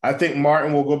 I think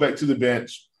Martin will go back to the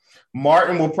bench.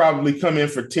 Martin will probably come in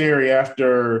for Terry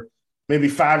after maybe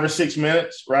 5 or 6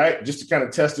 minutes, right? Just to kind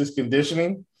of test his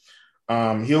conditioning.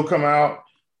 He'll come out.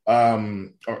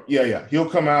 He'll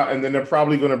come out, and then they're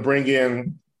probably going to bring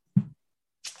in,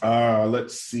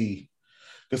 let's see.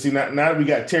 Because now that we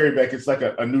got Terry back, it's like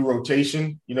a new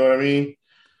rotation. You know what I mean?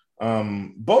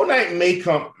 Boatnight may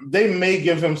come. They may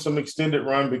give him some extended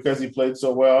run because he played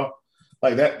so well.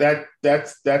 Like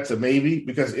that's a maybe,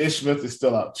 because Ish Smith is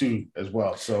still out too as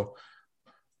well. So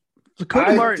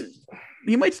Cody Martin,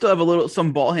 he might still have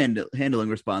some ball handling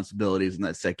responsibilities in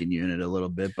that second unit a little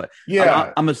bit, but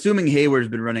I'm assuming Hayward's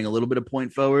been running a little bit of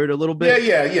point forward a little bit.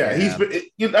 Yeah. He's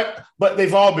been, but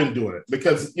they've all been doing it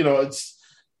because it's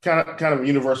kind of a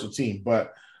universal team.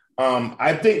 But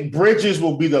I think Bridges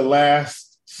will be the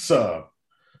last sub,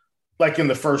 like in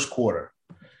the first quarter,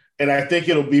 and I think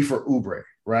it'll be for Oubre.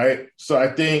 Right. So I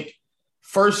think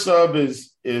first sub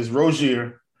is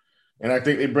Rozier, and I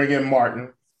think they bring in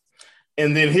Martin.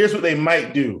 And then here's what they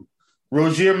might do.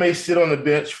 Rozier may sit on the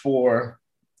bench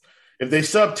if they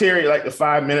sub Terry like the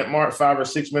 5 or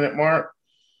 6 minute mark,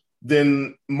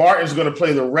 then Martin's going to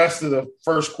play the rest of the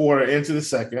first quarter into the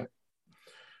second.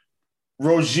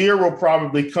 Rozier will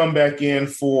probably come back in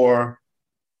for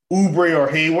Oubre or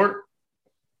Hayward,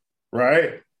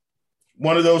 right?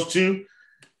 One of those two.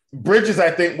 Bridges,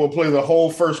 I think, will play the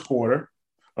whole first quarter,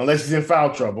 unless he's in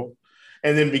foul trouble.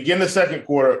 And then begin the second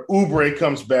quarter, Oubre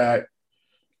comes back.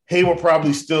 Hayward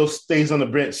probably still stays on the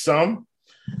bench some.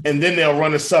 And then they'll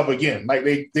run a sub again. Like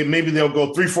maybe they'll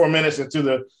go 3-4 minutes into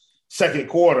the second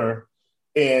quarter,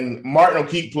 and Martin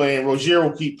will keep playing, Rozier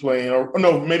will keep playing. Or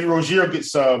no, maybe Rozier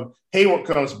gets sub, Hayward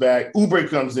comes back, Oubre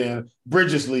comes in,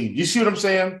 Bridges leave. You see what I'm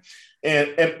saying?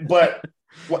 And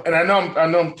I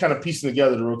know I'm kind of piecing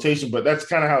together the rotation, but that's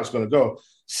kind of how it's going to go.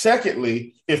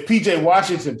 Secondly, if PJ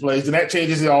Washington plays, then that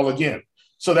changes it all again.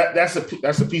 So that's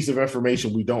a piece of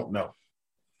information we don't know.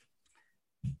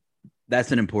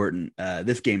 That's an important.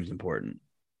 This game's important.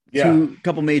 Yeah,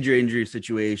 Couple major injury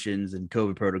situations and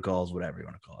COVID protocols, whatever you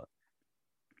want to call it.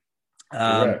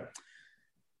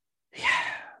 Yeah,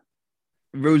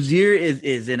 Rozier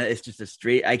is in. It's just a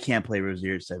straight. I can't play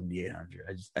Rozier at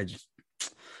 7,800.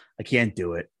 I can't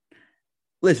do it.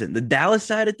 Listen, the Dallas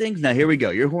side of things. Now, here we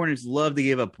go. Your Hornets love to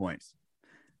give up points.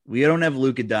 We don't have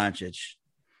Luka Doncic.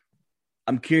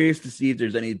 I'm curious to see if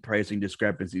there's any pricing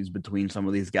discrepancies between some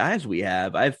of these guys we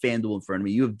have. I have FanDuel in front of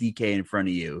me. You have DK in front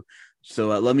of you. So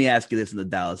let me ask you this on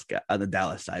the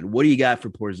Dallas side. What do you got for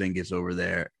Porzingis over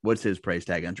there? What's his price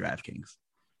tag on DraftKings?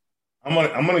 I'm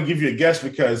gonna give you a guess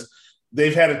because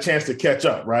they've had a chance to catch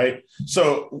up, right?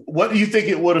 So what do you think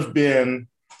it would have been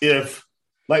if,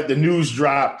 like, the news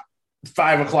dropped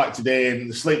 5 o'clock today and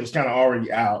the slate was kind of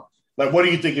already out? Like, what do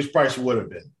you think his price would have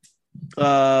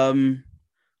been?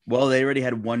 Well, they already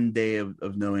had 1 day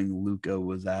of knowing Luka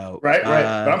was out. Right.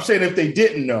 But I'm saying if they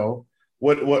didn't know,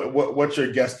 what's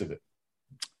your guess of it?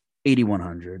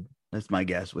 8,100. That's my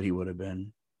guess what he would have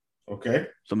been. Okay.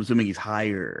 So I'm assuming he's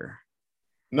higher.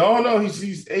 No,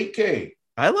 he's 8K.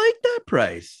 I like that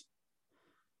price.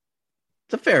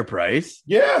 It's a fair price.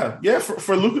 Yeah,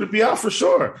 for Luka to be out for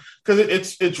sure, because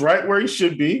it's right where he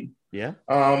should be. Yeah.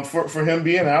 For him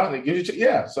being out, and it gives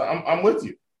you So I'm with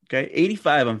you. Okay,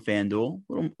 85 on FanDuel,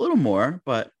 a little more,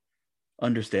 but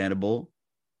understandable.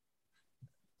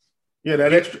 Yeah,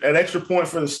 that extra point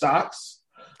for the stocks,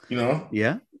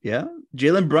 Yeah.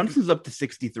 Jalen Brunson's up to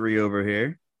 63 over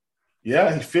here.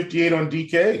 Yeah, he's 58 on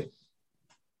DK.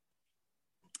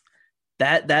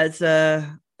 That's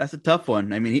a tough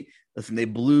one. I mean, listen, they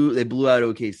blew out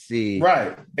OKC,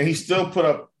 right, and he still put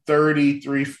up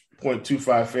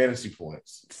 33.25 fantasy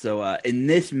points. So in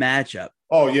this matchup,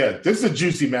 oh yeah, this is a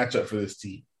juicy matchup for this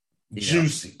team.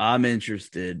 Juicy. I'm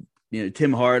interested.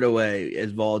 Tim Hardaway,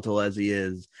 as volatile as he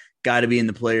is, got to be in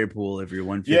the player pool if you're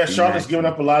 150. Yeah, Charlotte's giving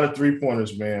up a lot of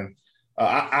 3-pointers, man.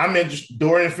 I'm interested.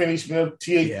 Dorian Finney-Smith,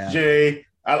 THJ. Yeah.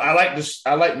 I like this.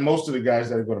 I like most of the guys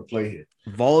that are going to play here.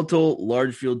 Volatile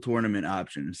large field tournament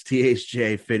options: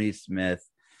 THJ, Finney-Smith.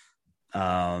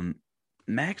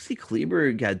 Maxi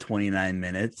Kleber got 29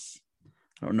 minutes.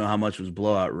 I don't know how much was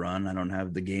blowout run. I don't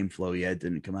have the game flow yet.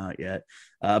 Didn't come out yet.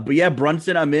 But yeah,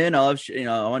 Brunson, I'm in. I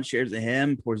want shares of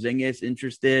him. Porzingis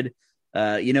interested.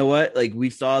 You know what? Like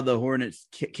we saw the Hornets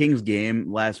Kings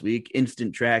game last week,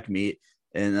 instant track meet.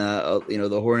 And,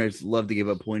 the Hornets love to give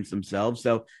up points themselves.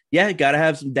 So, yeah, got to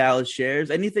have some Dallas shares.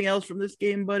 Anything else from this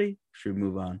game, buddy? Should we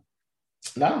move on?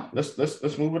 No, let's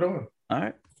move it on. All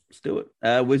right, let's do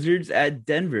it. Wizards at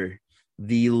Denver,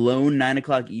 the lone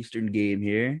 9:00 Eastern game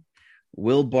here.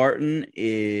 Will Barton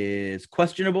is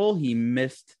questionable. He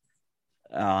missed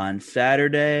on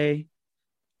Saturday.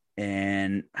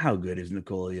 And how good has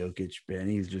Nikola Jokic been?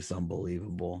 He's just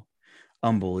unbelievable.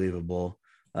 Unbelievable.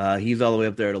 He's all the way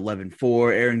up there at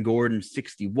 11-4. Aaron Gordon,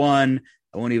 61.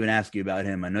 I won't even ask you about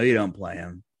him. I know you don't play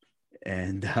him.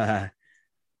 And,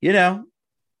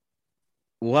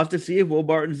 we'll have to see if Will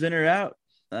Barton's in or out.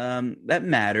 That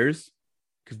matters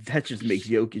because that just makes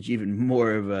Jokic even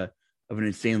more of an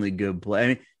insanely good play. I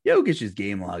mean, Jokic's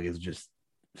game log is just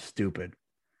stupid,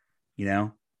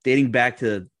 dating back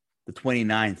to the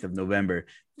 29th of November.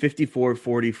 54,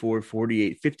 44,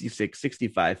 48, 56,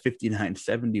 65, 59,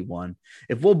 71.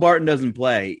 If Will Barton doesn't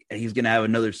play, he's going to have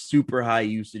another super high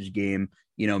usage game,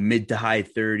 mid to high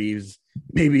 30s,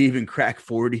 maybe even crack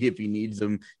 40 if he needs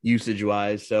them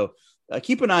usage-wise. So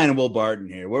keep an eye on Will Barton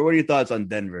here. What are your thoughts on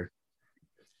Denver?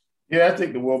 Yeah, I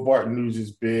think the Will Barton news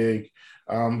is big.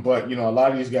 But, a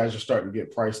lot of these guys are starting to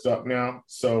get priced up now.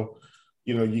 So,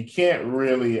 you can't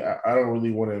really – I don't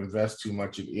really want to invest too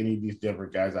much in any of these Denver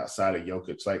guys outside of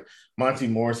Jokic. Like Monty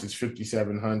Morris is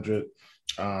 5,700.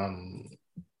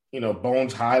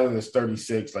 Bones Highland is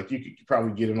 36. Like you could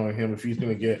probably get in on him if he's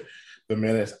going to get the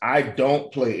minutes. I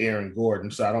don't play Aaron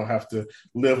Gordon, so I don't have to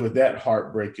live with that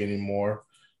heartbreak anymore.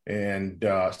 And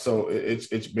so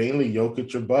it's mainly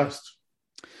Jokic or bust.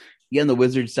 Yeah, on the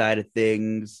Wizards side of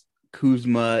things,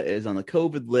 Kuzma is on the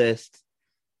COVID list.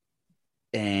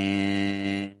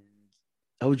 And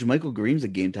JaMychal Green's a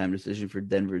game time decision for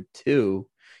Denver too.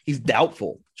 He's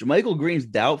doubtful. JaMychal Green's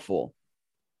doubtful.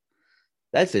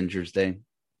 That's interesting.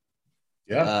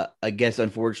 Yeah. I guess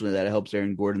unfortunately that helps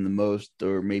Aaron Gordon the most,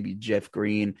 or maybe Jeff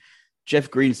Green.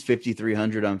 Jeff Green's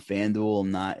 5,300 on FanDuel.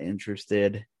 I'm not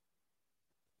interested.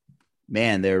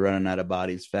 Man, they're running out of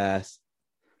bodies fast.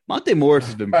 Monte Morris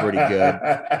has been pretty good.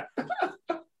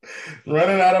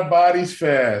 Running out of bodies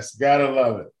fast. Gotta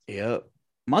love it. Yep.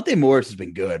 Monte Morris has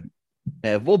been good.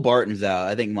 If Will Barton's out,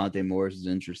 I think Monte Morris is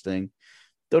interesting.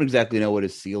 Don't exactly know what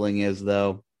his ceiling is,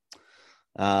 though.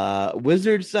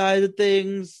 Wizards side of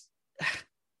things,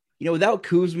 without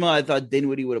Kuzma, I thought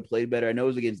Dinwiddie would have played better. I know it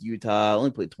was against Utah.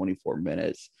 Only played 24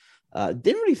 minutes.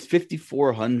 Dinwiddie's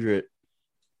 5,400.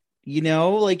 He's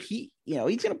going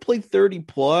to play 30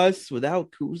 plus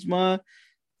without Kuzma.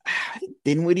 I think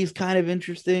Dinwiddie's kind of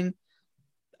interesting.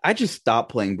 I just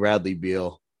stopped playing Bradley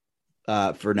Beal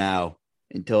for now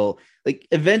until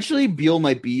eventually Beal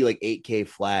might be 8K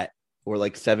flat or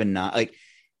 7-9.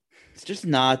 It's just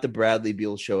not the Bradley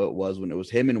Beal show it was when it was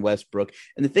him and Westbrook.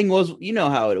 And the thing was,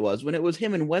 how it was when it was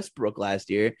him and Westbrook last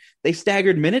year, they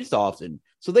staggered minutes often.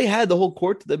 So they had the whole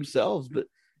court to themselves, but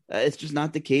it's just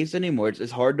not the case anymore.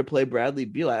 It's hard to play Bradley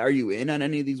Beal. Are you in on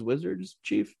any of these Wizards,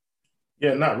 Chief?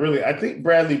 Yeah, not really. I think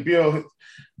Bradley Beal.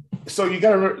 So you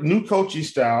got a new coaching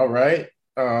style, right?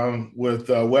 With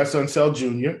Wes Unseld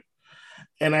Jr.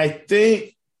 And I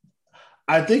think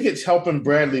it's helping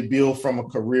Bradley Beal from a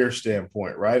career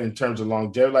standpoint, right? In terms of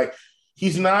longevity.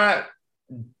 He's not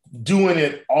doing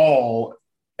it all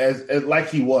as like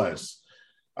he was.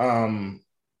 I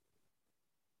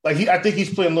think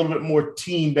he's playing a little bit more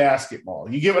team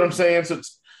basketball. You get what I'm saying? So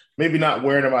it's maybe not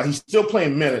wearing him out. He's still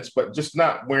playing minutes, but just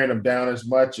not wearing him down as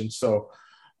much. And so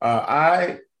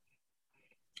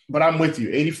but I'm with you.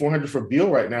 8,400 for Beal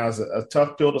right now is a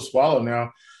tough pill to swallow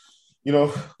now.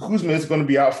 Kuzma is going to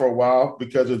be out for a while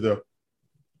because of the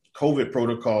COVID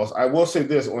protocols. I will say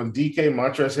this, on DK,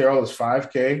 Montrezl Harrell is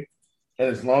 5K. And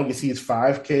as long as he's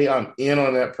 5K, I'm in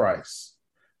on that price.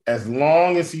 As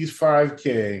long as he's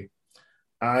 5K,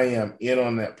 I am in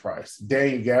on that price.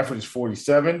 Daniel Gafford is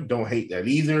 47. Don't hate that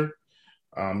either.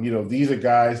 These are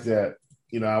guys that,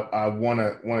 I want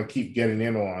to keep getting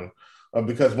in on.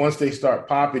 because once they start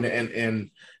popping, and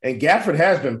Gafford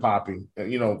has been popping,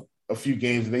 a few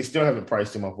games, and they still haven't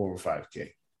priced him up over 5K.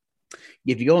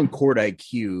 If you go on Court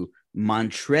IQ,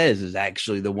 Montrez is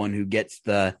actually the one who gets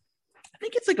I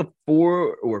think it's like a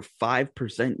 4 or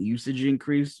 5% usage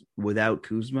increase without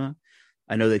Kuzma.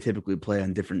 I know they typically play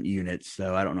on different units,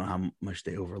 so I don't know how much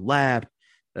they overlap.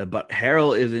 But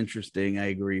Harrell is interesting. I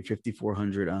agree.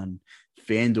 5,400 on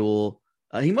FanDuel.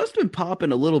 He must have been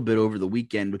popping a little bit over the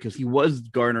weekend because he was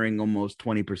garnering almost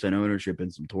 20% ownership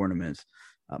in some tournaments.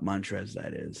 Montrez,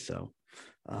 that is. So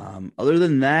other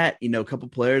than that, a couple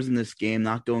players in this game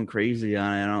not going crazy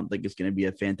on it. I don't think it's going to be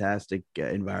a fantastic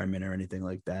environment or anything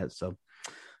like that. So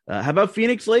how about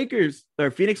Phoenix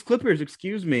Clippers,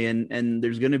 excuse me. And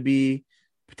there's going to be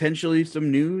potentially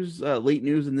some news, late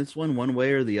news in this one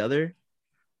way or the other.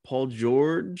 Paul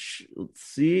George, let's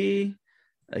see.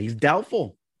 He's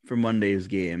doubtful for Monday's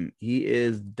game. He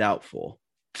is doubtful.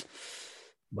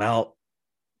 Well,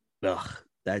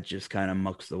 that just kind of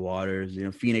mucks the waters.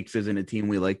 Phoenix isn't a team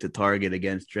we like to target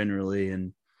against generally.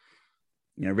 And,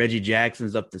 Reggie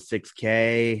Jackson's up to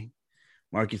 6K.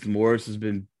 Marcus Morris has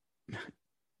been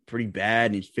pretty bad,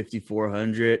 and he's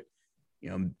 5,400.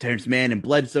 Terrence Mann and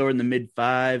Bledsoe are in the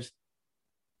mid-5s.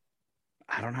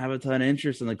 I don't have a ton of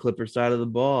interest in the Clippers side of the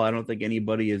ball. I don't think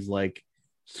anybody is like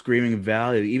screaming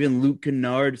value. Even Luke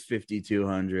Kennard's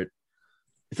 5,200.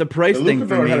 It's a price thing Luke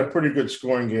for Kennard me. had a pretty good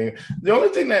scoring game. The only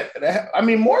thing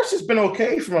Morris has been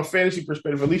okay from a fantasy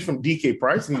perspective, at least from DK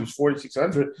pricing. He was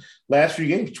 4,600 last few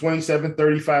games, 27,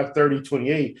 35, 30,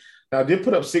 28. Now, did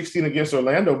put up 16 against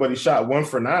Orlando, but he shot 1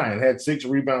 for 9, had 6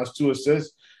 rebounds, 2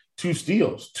 assists, 2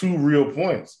 steals, 2 real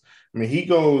points. He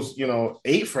goes,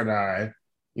 8 for 9.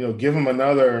 Give him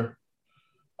another.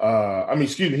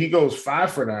 He goes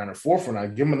 5 for 9 or 4 for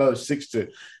 9. Give him another 6 to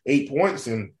 8 points,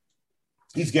 and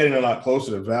he's getting a lot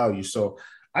closer to value. So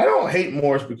I don't hate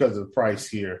Morris because of the price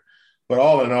here, but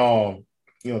all in all,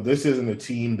 this isn't a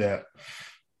team that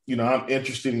I'm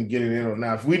interested in getting in on.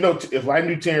 Now, if I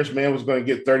knew Terrence Mann was going to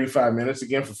get 35 minutes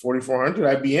again for 4,400,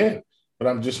 I'd be in, but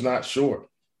I'm just not sure.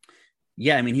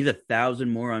 Yeah, he's 1,000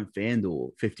 more on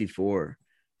FanDuel, 54.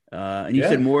 And you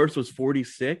said Morris was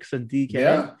 46 on DK.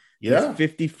 Yeah. He's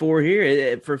 54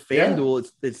 here. For FanDuel,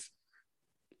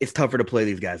 it's tougher to play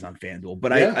these guys on FanDuel.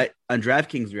 But I on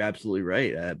DraftKings, you're absolutely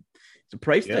right. It's a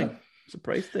price thing. It's a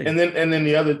price thing. And then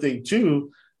the other thing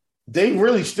too, they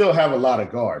really still have a lot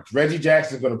of guards. Reggie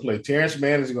Jackson is going to play. Terrence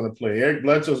Mann is going to play. Eric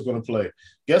Bledsoe is going to play.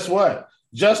 Guess what?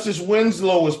 Justice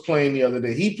Winslow was playing the other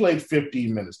day. He played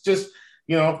 15 minutes. Just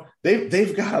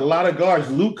they've got a lot of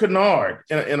guards. Luke Kennard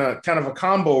in a kind of a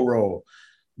combo role.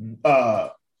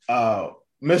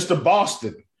 Mr.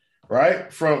 Boston,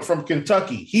 right, from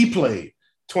Kentucky, he played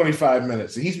 25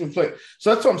 minutes, and he's been playing.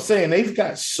 So that's what I'm saying. They've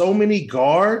got so many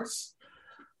guards.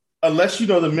 Unless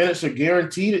the minutes are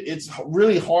guaranteed, it's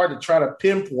really hard to try to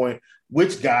pinpoint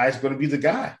which guy is going to be the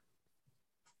guy.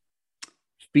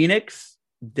 Phoenix,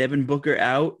 Devin Booker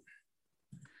out.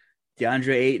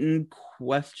 DeAndre Ayton,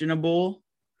 questionable.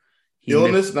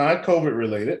 Illness, not COVID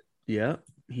related. Yeah.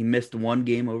 He missed 1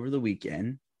 game over the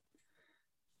weekend.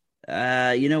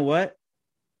 You know what? A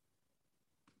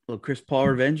little Chris Paul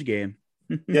revenge game.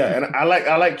 Yeah, and I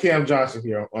like Cam Johnson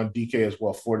here on DK as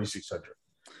well, 4,600.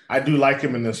 I do like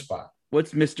him in this spot.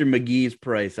 What's Mr. McGee's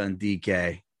price on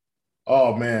DK?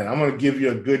 Oh, man, I'm going to give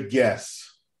you a good guess.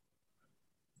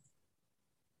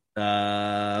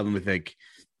 Let me think.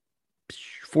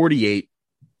 48.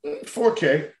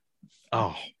 4K.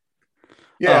 Oh.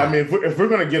 Yeah, if we're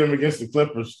going to get him against the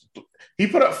Clippers, he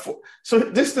put up so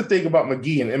this is the thing about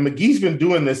McGee, and McGee's been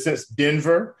doing this since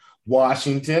Denver,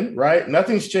 Washington, right?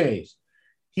 Nothing's changed.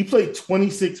 He played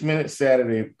 26 minutes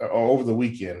Saturday or over the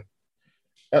weekend.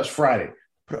 That's Friday.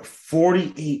 Put up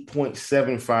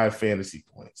 48.75 fantasy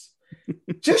points.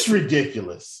 Just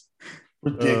ridiculous.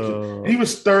 He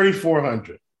was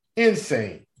 3,400.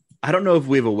 Insane. I don't know if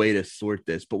we have a way to sort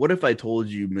this, but what if I told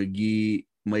you McGee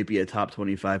might be a top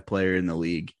 25 player in the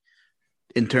league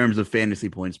in terms of fantasy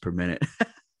points per minute?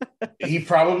 He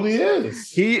probably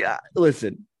is.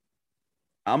 Listen,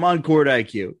 I'm on Court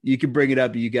IQ. You can bring it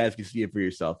up. You guys can see it for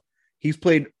yourself. He's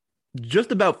played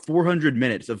just about 400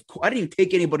 minutes of. I didn't even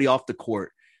take anybody off the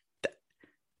court.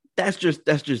 That's just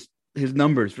his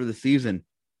numbers for the season.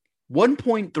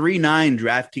 1.39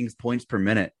 DraftKings points per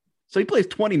minute. So he plays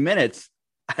 20 minutes.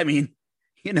 He's going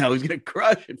to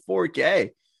crush at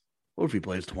 4K. What if he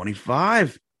plays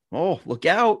 25? Oh, look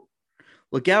out.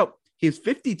 Look out. He's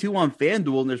 52 on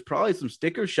FanDuel, and there's probably some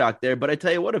sticker shock there. But I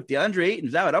tell you what, if DeAndre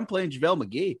Ayton's out, I'm playing JaVale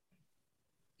McGee.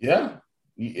 Yeah.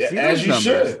 As you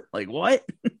should. Like, what?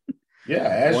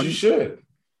 Yeah, you should.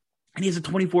 And he has a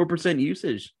 24%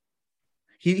 usage.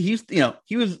 He was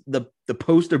the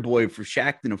poster boy for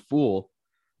Shaqtin' a Fool,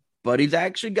 but he's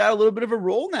actually got a little bit of a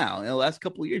role now in the last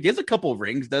couple of years. He has a couple of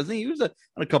rings, doesn't he? He was on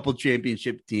a couple of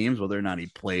championship teams. Whether or not he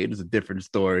played is a different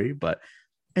story, but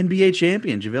NBA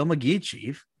champion, JaVale McGee,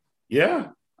 Chief. Yeah.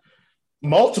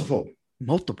 Multiple.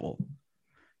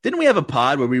 Didn't we have a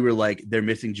pod where we were like, they're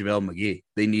missing JaVale McGee?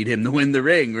 They need him to win the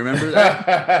ring. Remember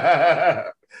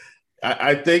that?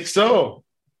 I think so.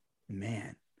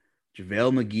 Man,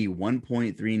 JaVale McGee,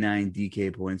 1.39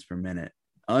 DK points per minute.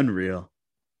 Unreal.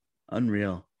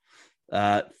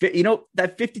 That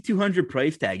 5,200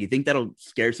 price tag, you think that'll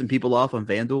scare some people off on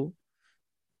FanDuel?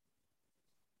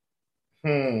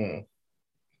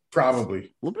 Probably. A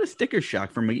little bit of sticker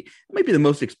shock for McGee. It might be the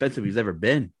most expensive he's ever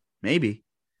been. Maybe.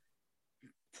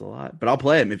 It's a lot, but I'll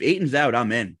play him. If Ayton's out,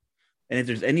 I'm in. And if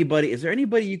there's anybody, is there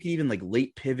anybody you can even like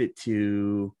late pivot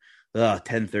to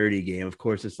 10:30 game? Of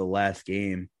course, it's the last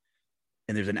game.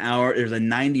 And there's a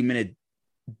 90-minute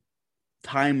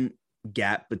time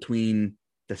gap between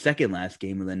the second last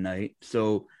game of the night.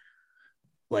 So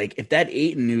like if that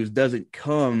Ayton news doesn't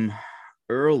come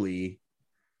early,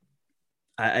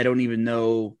 I don't even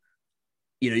know.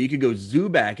 You could go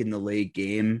Zubac in the late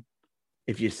game.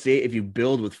 If you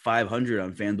build with 500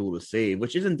 on FanDuel to save,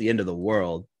 which isn't the end of the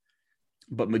world,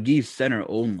 but McGee's center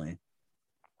only.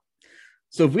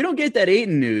 So if we don't get that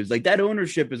Ayton news, like that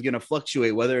ownership is going to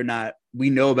fluctuate whether or not we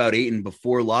know about Ayton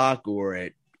before lock or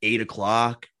at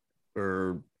 8:00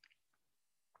 or,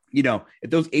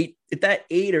 if that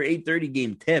 8 or 8:30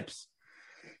 game tips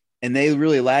and they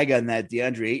really lag on that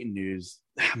DeAndre Ayton news,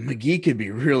 McGee could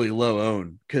be really low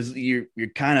owned because you're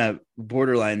kind of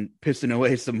borderline pissing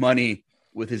away some money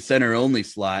with his center only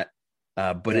slot.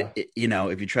 But if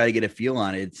you try to get a feel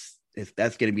on it,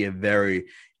 that's going to be a very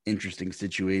interesting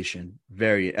situation.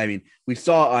 We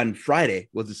saw on Friday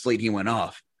was the slate he went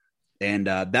off. And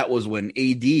that was when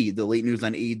the late news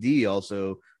on AD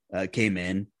also came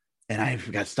in. And I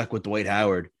got stuck with Dwight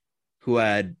Howard, who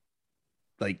had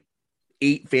like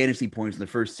 8 fantasy points in the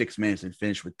first 6 minutes and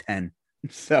finished with 10.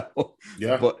 So,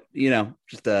 yeah, but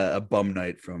just a bum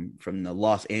night from the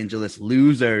Los Angeles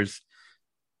losers.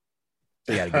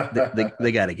 They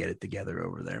gotta get it together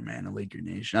over there, man. The Laker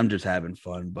Nation. I'm just having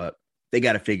fun, but they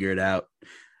got to figure it out.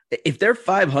 If they're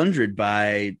 500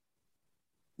 by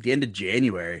the end of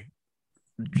January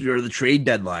or the trade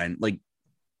deadline, like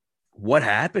what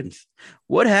happens?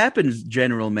 What happens,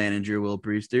 General Manager Will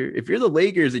Priester? If you're the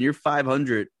Lakers and you're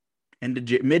 500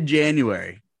 into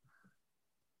mid-January,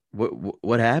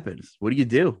 what happens? What do you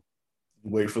do?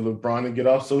 Wait for LeBron to get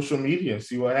off social media and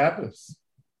see what happens.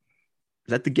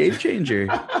 Is that the game changer?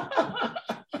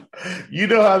 You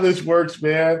know how this works,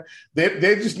 man.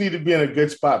 They just need to be in a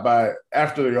good spot by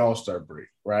after the All-Star break,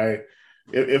 right?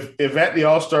 If at the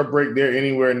All-Star break they're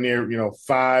anywhere near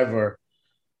 5 or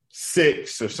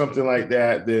 6 or something like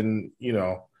that, then you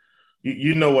know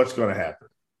what's going to happen.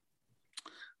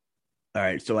 All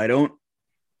right, so I don't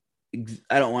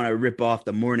want to rip off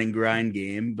the morning grind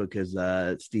game because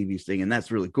Stevie's thing, and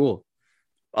that's really cool.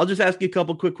 I'll just ask you a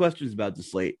couple quick questions about the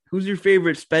slate. Who's your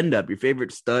favorite spend up, your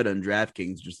favorite stud on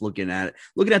DraftKings? Just looking at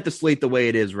the slate the way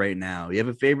it is right now. You have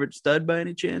a favorite stud by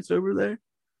any chance over there?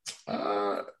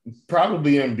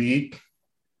 Probably Embiid.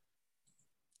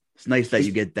 It's nice that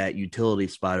you get that utility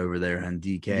spot over there on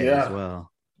DK as well.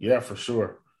 Yeah, for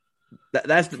sure.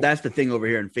 That's the thing over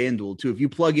here in FanDuel too. If you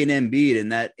plug in Embiid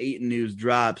and that Ayton news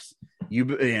drops, you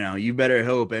better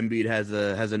hope Embiid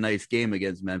has a nice game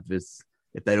against Memphis.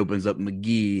 If that opens up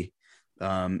McGee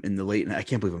in the late night, I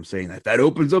can't believe I'm saying that. If that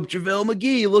opens up JaVale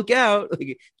McGee, look out. Like,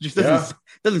 it just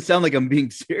doesn't sound like I'm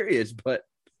being serious, but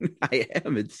I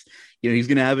am. It's, he's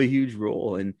going to have a huge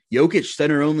role. And Jokic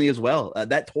center only as well.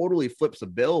 That totally flips a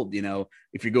build.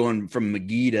 If you're going from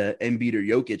McGee to Embiid or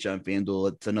Jokic on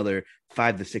FanDuel, it's another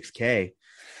 5 to 6K.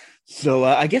 So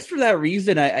I guess for that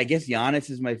reason, I guess Giannis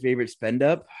is my favorite spend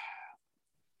up.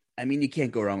 I mean, you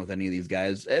can't go wrong with any of these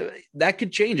guys. That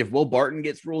could change. If Will Barton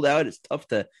gets ruled out, it's tough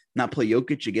to not play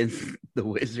Jokic against the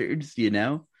Wizards,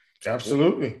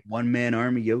 Absolutely. One-man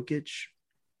army Jokic.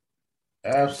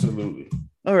 Absolutely.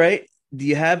 All right. Do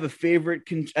you have a favorite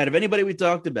out of anybody we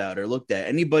talked about or looked at?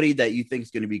 Anybody that you think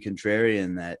is going to be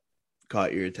contrarian that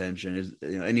caught your attention? Is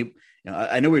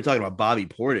I know we were talking about Bobby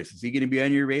Portis. Is he going to be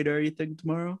on your radar, you think,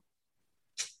 tomorrow?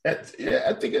 I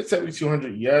think at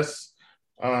 7,200, yes.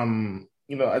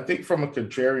 I think from a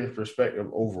contrarian perspective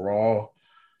overall,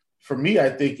 for me, I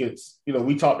think it's,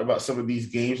 we talked about some of these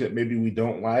games that maybe we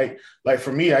don't like. Like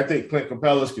for me, I think Clint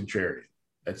Capella is contrarian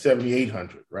at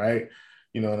 7,800, right?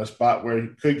 In a spot where he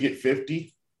could get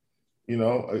 50,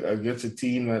 against a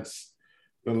team that's,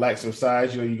 lack some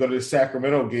size. You go to the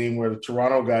Sacramento game where the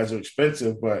Toronto guys are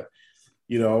expensive, but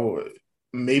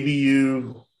maybe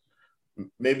you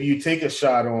take a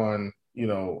shot on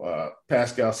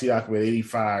Pascal Siakam at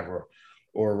 85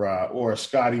 or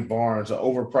Scotty Barnes, an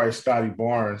overpriced Scotty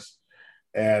Barnes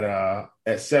at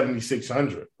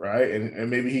 7,600, right? And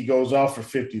maybe he goes off for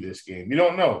 50 this game. You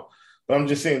don't know, but I'm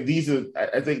just saying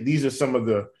I think these are some of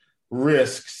the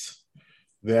risks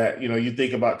that you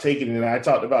think about taking. And I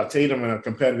talked about Tatum in a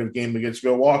competitive game against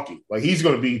Milwaukee. Like, he's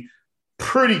going to be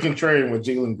pretty contrarian with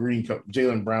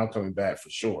Jaylen Brown coming back for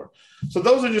sure. So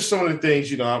those are just some of the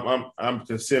things I'm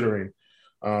considering.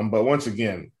 But once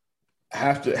again,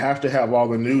 have to have all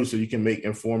the news so you can make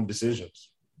informed decisions.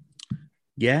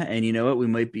 Yeah, and you know what?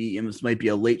 This might be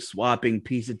a late swapping,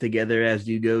 piece it together as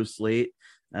you go slate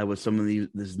with some of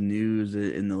this news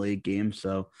in the late game.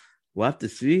 So we'll have to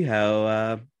see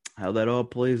how that all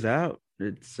plays out.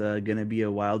 It's going to be a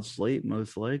wild slate,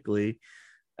 most likely.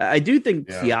 I do think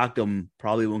Siakam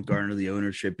probably won't garner the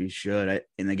ownership he should.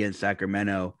 And against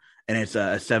Sacramento, and it's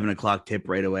a 7:00 tip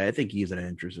right away. I think he's in an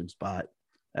interesting spot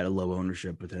at a low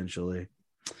ownership potentially.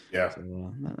 Yeah,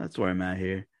 so, that's where I'm at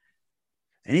here.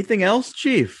 Anything else,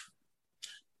 Chief?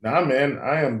 Nah, man,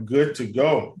 I am good to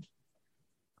go.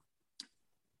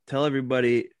 Tell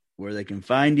everybody where they can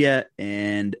find you,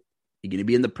 and you're going to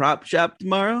be in the prop shop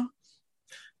tomorrow?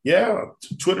 Yeah,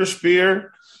 Twitter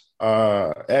Spear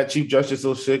at Chief Justice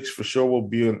 06 for sure. We'll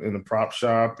be in the prop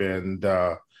shop and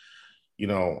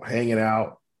hanging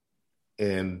out.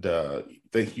 And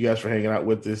thank you guys for hanging out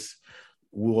with us.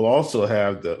 We'll also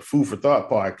have the Food for Thought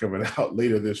pod coming out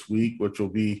later this week, which will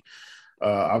be,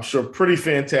 I'm sure, pretty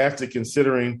fantastic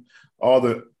considering all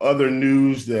the other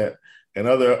news and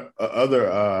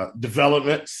other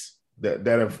developments that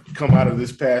have come out of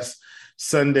this past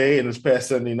Sunday and this past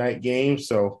Sunday night game.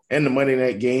 So, and the Monday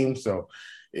night game. So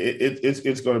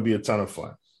it's going to be a ton of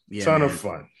fun. Ton of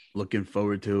fun. Looking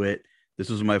forward to it. This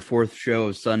was my fourth show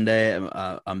of Sunday.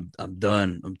 I'm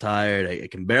done. I'm tired. I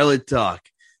can barely talk,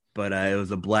 but it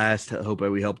was a blast. I hope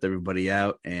we helped everybody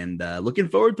out, and looking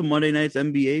forward to Monday night's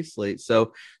NBA slate.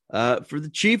 So for the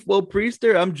Chief, Will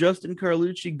Priester, I'm Justin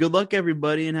Carlucci. Good luck,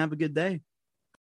 everybody, and have a good day.